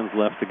 seconds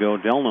left to go.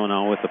 Delano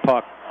now with the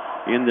puck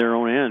in their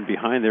own end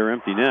behind their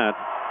empty net.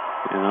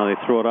 And now they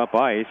throw it up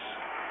ice.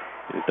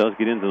 It does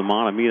get into the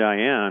Mahtomedi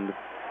end.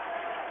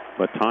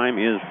 But time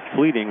is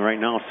fleeting right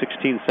now.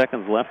 16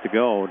 seconds left to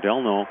go.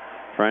 Delano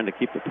trying to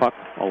keep the puck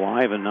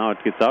alive, and now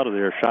it gets out of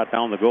there. Shot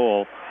down the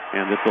goal.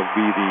 And this will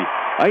be the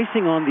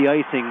icing on the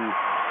icing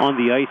on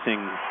the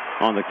icing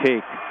on the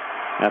cake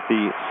at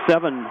the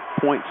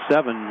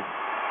 7.7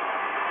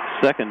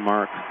 second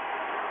mark.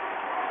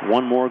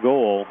 One more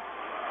goal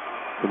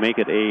to make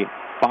it a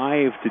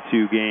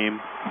 5-2 game,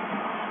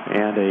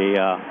 and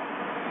a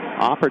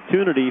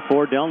opportunity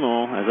for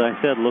Delano, as I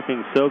said,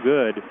 looking so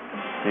good.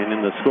 And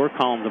in the score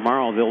column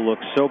tomorrow, they'll look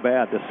so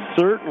bad. This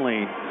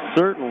certainly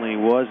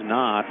was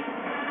not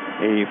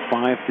a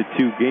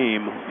 5-2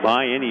 game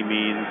by any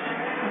means.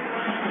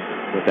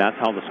 But that's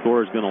how the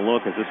score is going to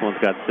look, as this one's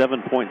got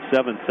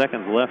 7.7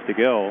 seconds left to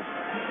go.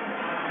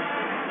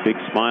 Big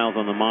smiles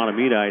on the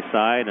Mahtomedi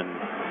side, and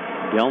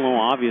Delano,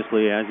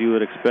 obviously, as you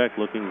would expect,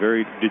 looking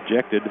very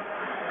dejected.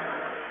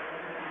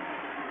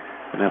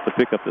 Going to have to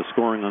pick up the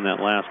scoring on that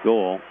last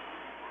goal.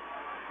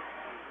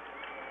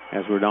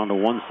 As we're down to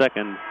 1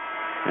 second,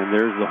 and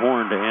there's the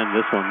horn to end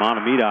this one.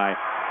 Mahtomedi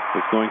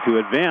is going to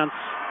advance,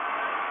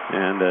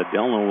 and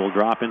Delano will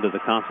drop into the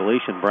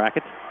consolation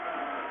bracket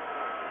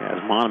as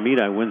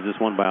Mahtomedi wins this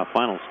one by a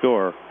final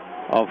score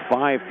of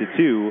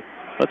 5-2.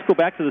 Let's go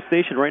back to the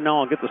station right now.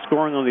 I'll get the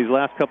scoring on these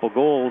last couple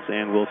goals,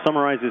 and we'll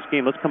summarize this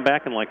game. Let's come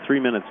back in like 3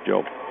 minutes,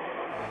 Joe.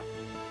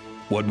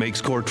 What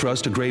makes Core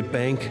Trust a great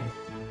bank?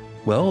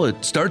 Well,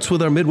 it starts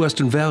with our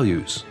Midwestern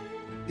values.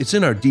 It's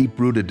in our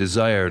deep-rooted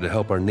desire to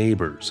help our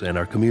neighbors and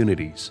our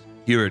communities.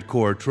 Here at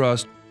Core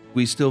Trust,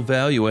 we still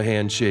value a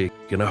handshake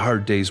and a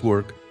hard day's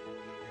work.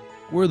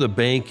 We're the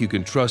bank you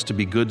can trust to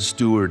be good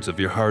stewards of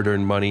your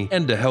hard-earned money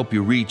and to help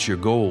you reach your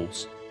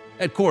goals.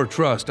 At Core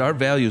Trust, our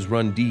values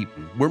run deep.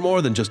 We're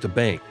more than just a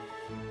bank.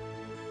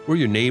 We're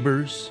your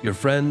neighbors, your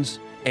friends,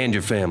 and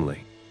your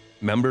family.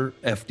 Member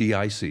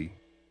FDIC.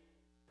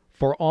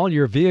 For all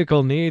your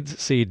vehicle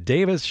needs, see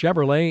Davis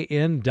Chevrolet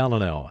in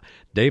Delano.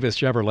 Davis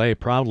Chevrolet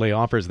proudly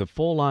offers the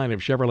full line of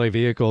Chevrolet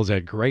vehicles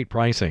at great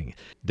pricing.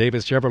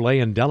 Davis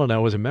Chevrolet in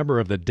Delano is a member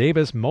of the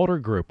Davis Motor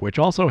Group, which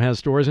also has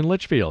stores in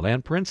Litchfield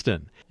and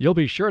Princeton. You'll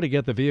be sure to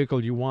get the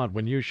vehicle you want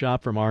when you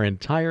shop from our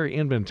entire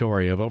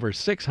inventory of over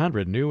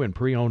 600 new and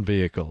pre-owned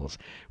vehicles.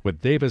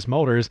 With Davis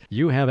Motors,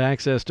 you have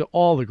access to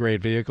all the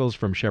great vehicles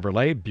from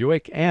Chevrolet,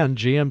 Buick, and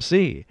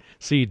GMC.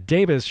 See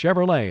Davis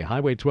Chevrolet,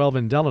 Highway 12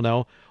 in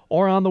Delano,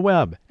 or on the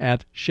web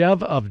at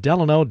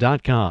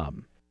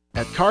chevofdelano.com.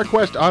 At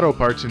CarQuest Auto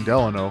Parts in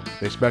Delano,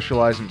 they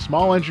specialize in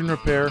small engine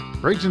repair,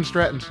 Briggs &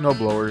 Stratton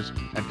snowblowers,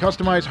 and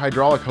customized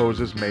hydraulic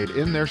hoses made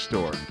in their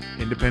store.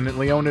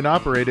 Independently owned and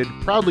operated,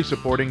 proudly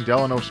supporting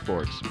Delano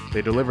sports.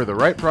 They deliver the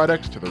right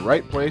products to the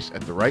right place at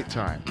the right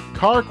time.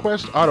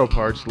 CarQuest Auto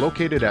Parts,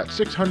 located at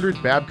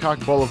 600 Babcock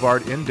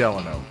Boulevard in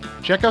Delano.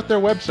 Check out their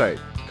website,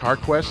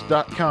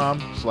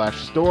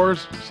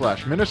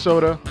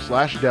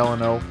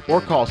 carquest.com/stores/Minnesota/Delano,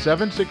 or call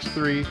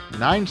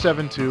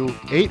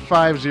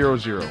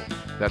 763-972-8500.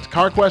 That's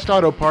CarQuest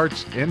Auto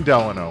Parts in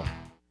Delano.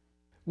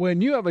 When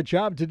you have a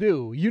job to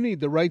do, you need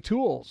the right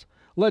tools.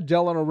 Let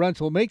Delano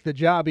Rental make the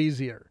job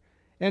easier.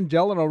 And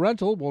Delano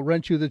Rental will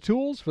rent you the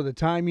tools for the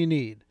time you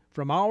need,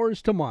 from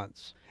hours to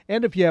months.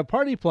 And if you have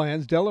party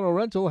plans, Delano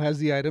Rental has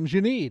the items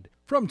you need,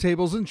 from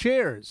tables and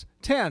chairs,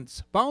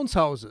 tents, bounce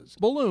houses,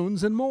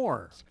 balloons, and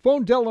more.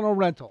 Phone Delano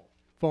Rental.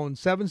 Phone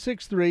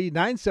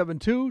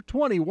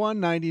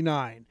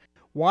 763-972-2199.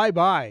 Why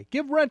buy?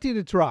 Give renting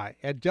a try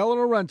at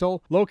Delano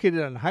Rental, located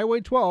on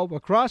Highway 12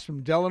 across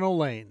from Delano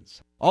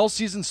Lanes. All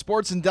Season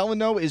Sports in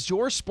Delano is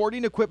your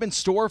sporting equipment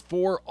store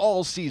for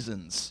all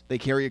seasons. They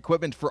carry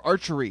equipment for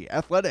archery,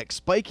 athletics,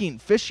 biking,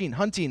 fishing,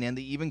 hunting, and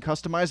they even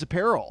customize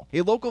apparel.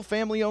 A local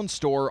family-owned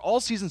store, All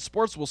Season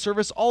Sports will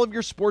service all of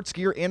your sports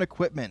gear and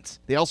equipment.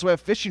 They also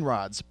have fishing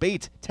rods,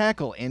 bait,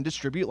 tackle, and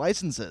distribute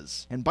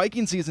licenses. And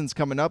biking season's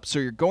coming up, so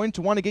you're going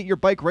to want to get your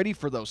bike ready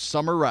for those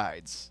summer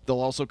rides.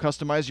 They'll also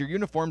customize your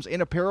uniforms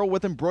and apparel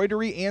with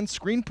embroidery and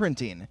screen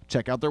printing.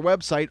 Check out their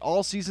website,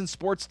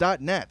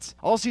 allseasonsports.net.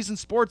 All Season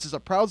Sports is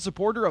a proud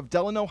supporter of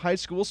Delano High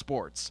School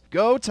sports.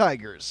 Go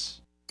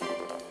Tigers!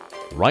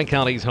 Wright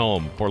County's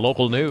home for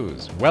local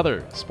news,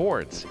 weather,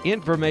 sports,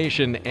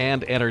 information,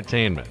 and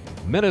entertainment.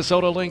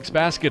 Minnesota Lynx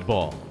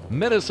basketball,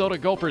 Minnesota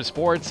Gopher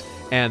sports,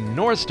 and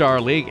North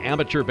Star League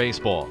amateur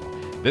baseball.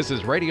 This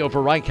is Radio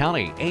for Wright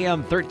County,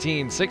 AM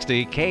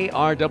 1360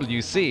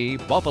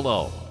 KRWC,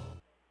 Buffalo.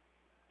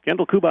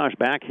 Kendall Kubash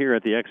back here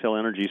at the XL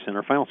Energy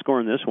Center. Final score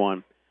in this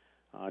one.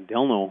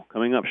 Delano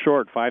coming up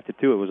short,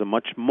 5-2. It was a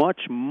much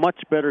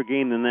better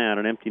game than that.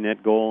 An empty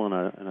net goal and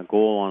a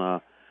goal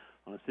on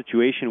a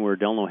situation where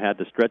Delano had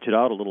to stretch it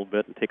out a little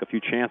bit and take a few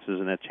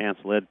chances, and that chance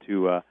led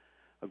to a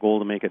goal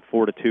to make it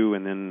 4-2,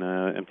 and then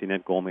empty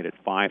net goal made it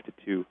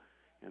 5-2,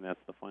 and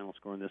that's the final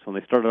score in this one.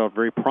 They started out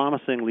very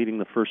promising, leading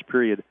the first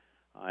period.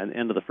 At the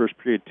end of the first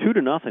period,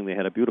 2-0. They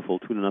had a beautiful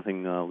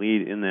 2-0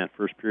 lead in that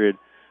first period.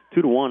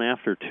 2-1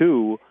 after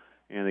 2.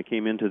 And they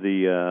came into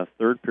the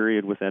third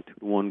period with that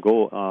 2-1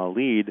 goal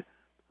lead.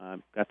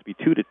 Got to be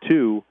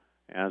 2-2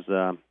 as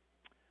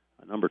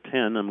number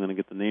 10. I'm going to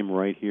get the name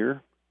right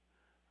here.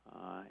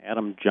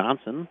 Adam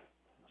Johnson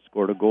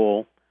scored a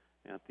goal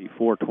at the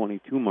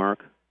 4:22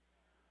 mark.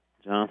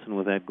 Johnson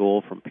with that goal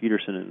from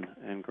Peterson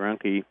and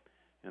Gronke,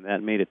 and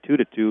that made it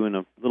 2-2. And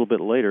a little bit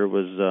later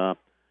was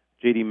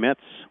J.D. Metz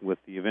with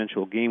the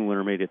eventual game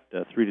winner, made it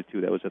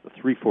 3-2. That was at the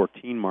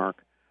 3:14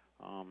 mark.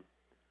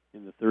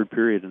 In the third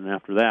period, and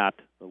after that,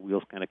 the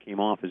wheels kind of came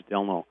off as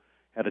Delano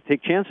had to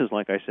take chances,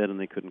 like I said, and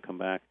they couldn't come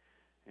back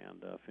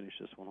and finish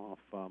this one off.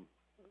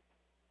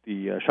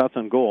 The shots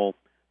on goal,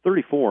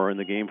 34 in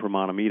the game for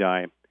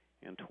Mahtomedi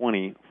and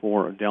 20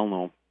 for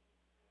Delano.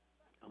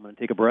 I'm going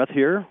to take a breath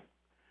here,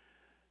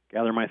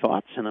 gather my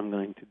thoughts, and I'm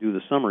going to do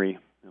the summary.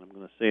 And I'm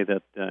going to say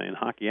that in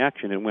hockey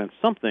action, it went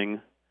something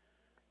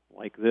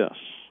like this.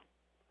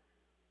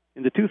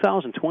 In the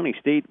 2020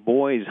 state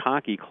boys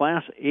hockey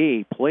Class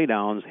A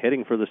playdowns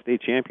heading for the state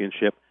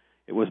championship,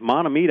 it was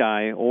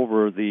Mahtomedi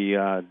over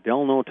the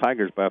Delano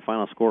Tigers by a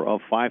final score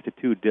of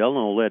 5-2.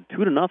 Delano led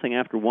 2-0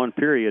 after one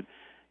period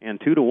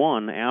and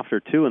 2-1 after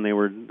two, and they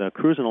were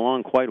cruising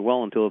along quite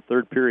well until the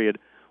third period,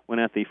 when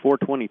at the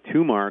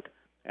 4:22 mark,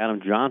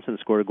 Adam Johnson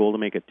scored a goal to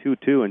make it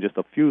 2-2, and just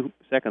a few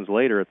seconds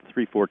later at the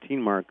 3:14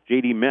 mark,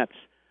 J.D. Metz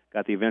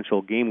got the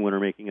eventual game winner,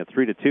 making it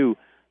 3-2.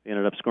 They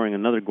ended up scoring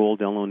another goal.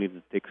 Delano needed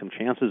to take some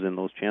chances, and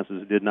those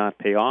chances did not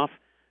pay off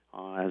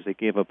as they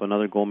gave up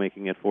another goal,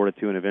 making it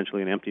 4-2, and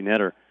eventually an empty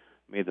netter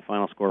made the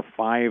final score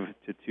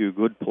 5-2.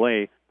 Good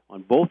play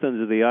on both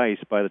ends of the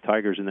ice by the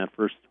Tigers in that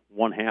first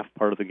one-half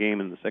part of the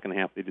game. In the second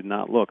half, they did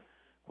not look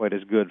quite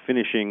as good.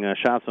 Finishing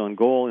shots on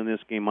goal in this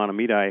game,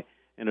 Mahtomedi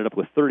ended up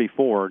with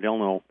 34,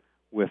 Delano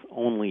with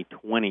only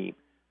 20.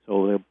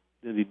 So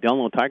the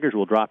Delano Tigers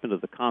will drop into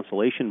the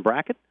consolation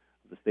bracket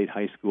of the state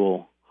high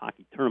school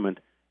hockey tournament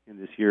in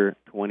this year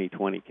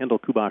 2020. Kendall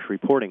Kubash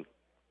reporting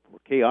for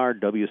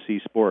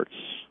KRWC Sports.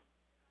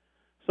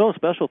 So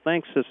special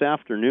thanks this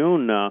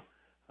afternoon.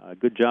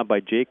 Good job by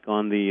Jake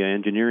on the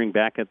engineering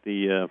back at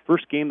the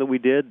first game that we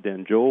did,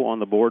 and Joe on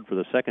the board for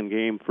the second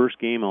game. First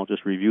game, I'll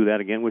just review that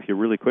again with you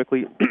really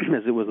quickly,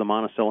 as it was the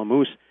Monticello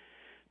Moose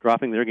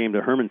dropping their game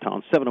to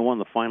Hermantown, 7-1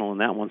 the final in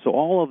that one. So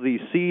all of these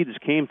seeds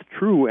came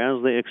true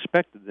as they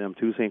expected them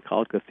to. St.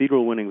 Cloud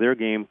Cathedral winning their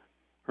game,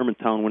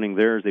 Hermantown winning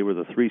theirs. They were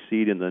the 3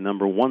 seed, and the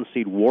number 1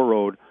 seed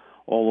Warroad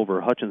all over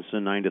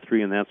Hutchinson,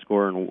 9-3 in that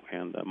score, and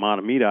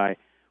Mahtomedi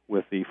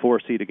with the 4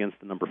 seed against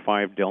the number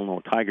 5 Delano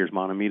Tigers.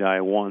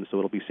 Mahtomedi won. So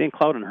it'll be St.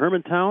 Cloud and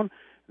Hermantown.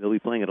 They'll be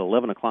playing at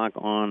 11 o'clock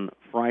on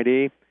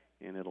Friday,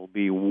 and it'll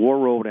be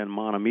Warroad and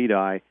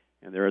Mahtomedi,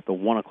 and they're at the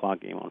 1 o'clock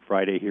game on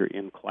Friday here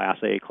in Class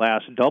A.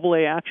 Class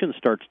AA action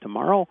starts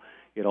tomorrow.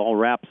 It all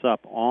wraps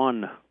up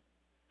on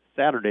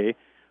Saturday.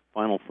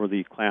 Final for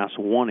the Class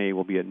 1A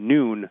will be at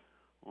noon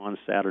on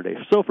Saturday.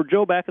 So for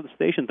Joe back at the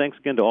station, thanks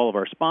again to all of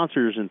our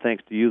sponsors, and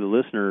thanks to you, the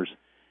listeners,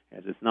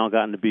 as it's now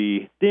gotten to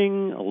be,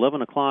 ding,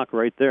 11 o'clock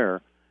right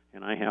there,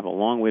 and I have a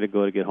long way to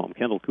go to get home.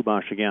 Kendall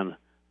Kubash again.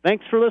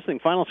 Thanks for listening.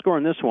 Final score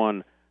in this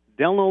one,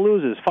 Delano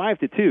loses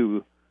 5-2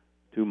 to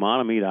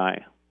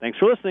Mahtomedi. Thanks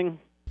for listening.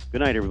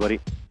 Good night, everybody.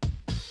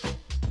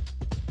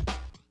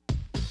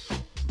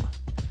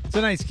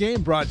 Tonight's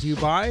game brought to you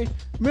by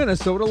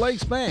Minnesota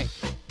Lakes Bank,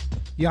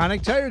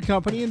 Yannick Tire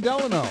Company in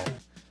Delano,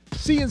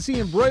 CNC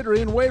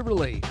Embroidery in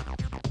Waverly,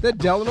 the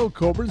Delano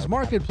Cobras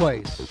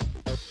Marketplace,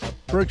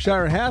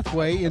 Berkshire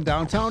Hathaway in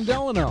downtown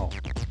Delano,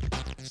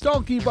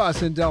 Stalky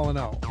Bus in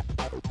Delano,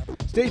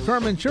 State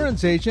Farm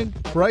Insurance Agent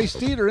Bryce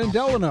Steeder in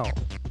Delano,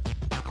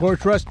 Core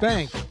Trust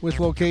Bank with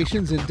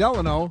locations in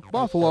Delano,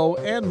 Buffalo,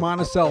 and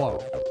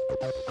Monticello,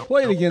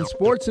 Play It Again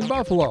Sports in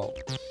Buffalo,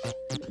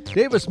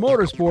 Davis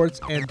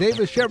Motorsports and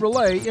Davis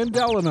Chevrolet in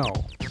Delano,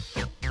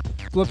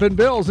 Flippin'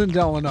 Bills in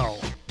Delano,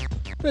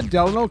 the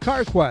Delano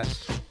Car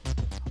Quest,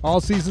 All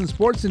Season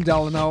Sports in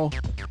Delano,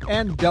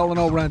 and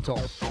Delano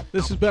Rental.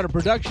 This has been a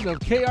production of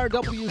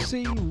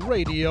KRWC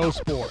Radio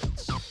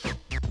Sports.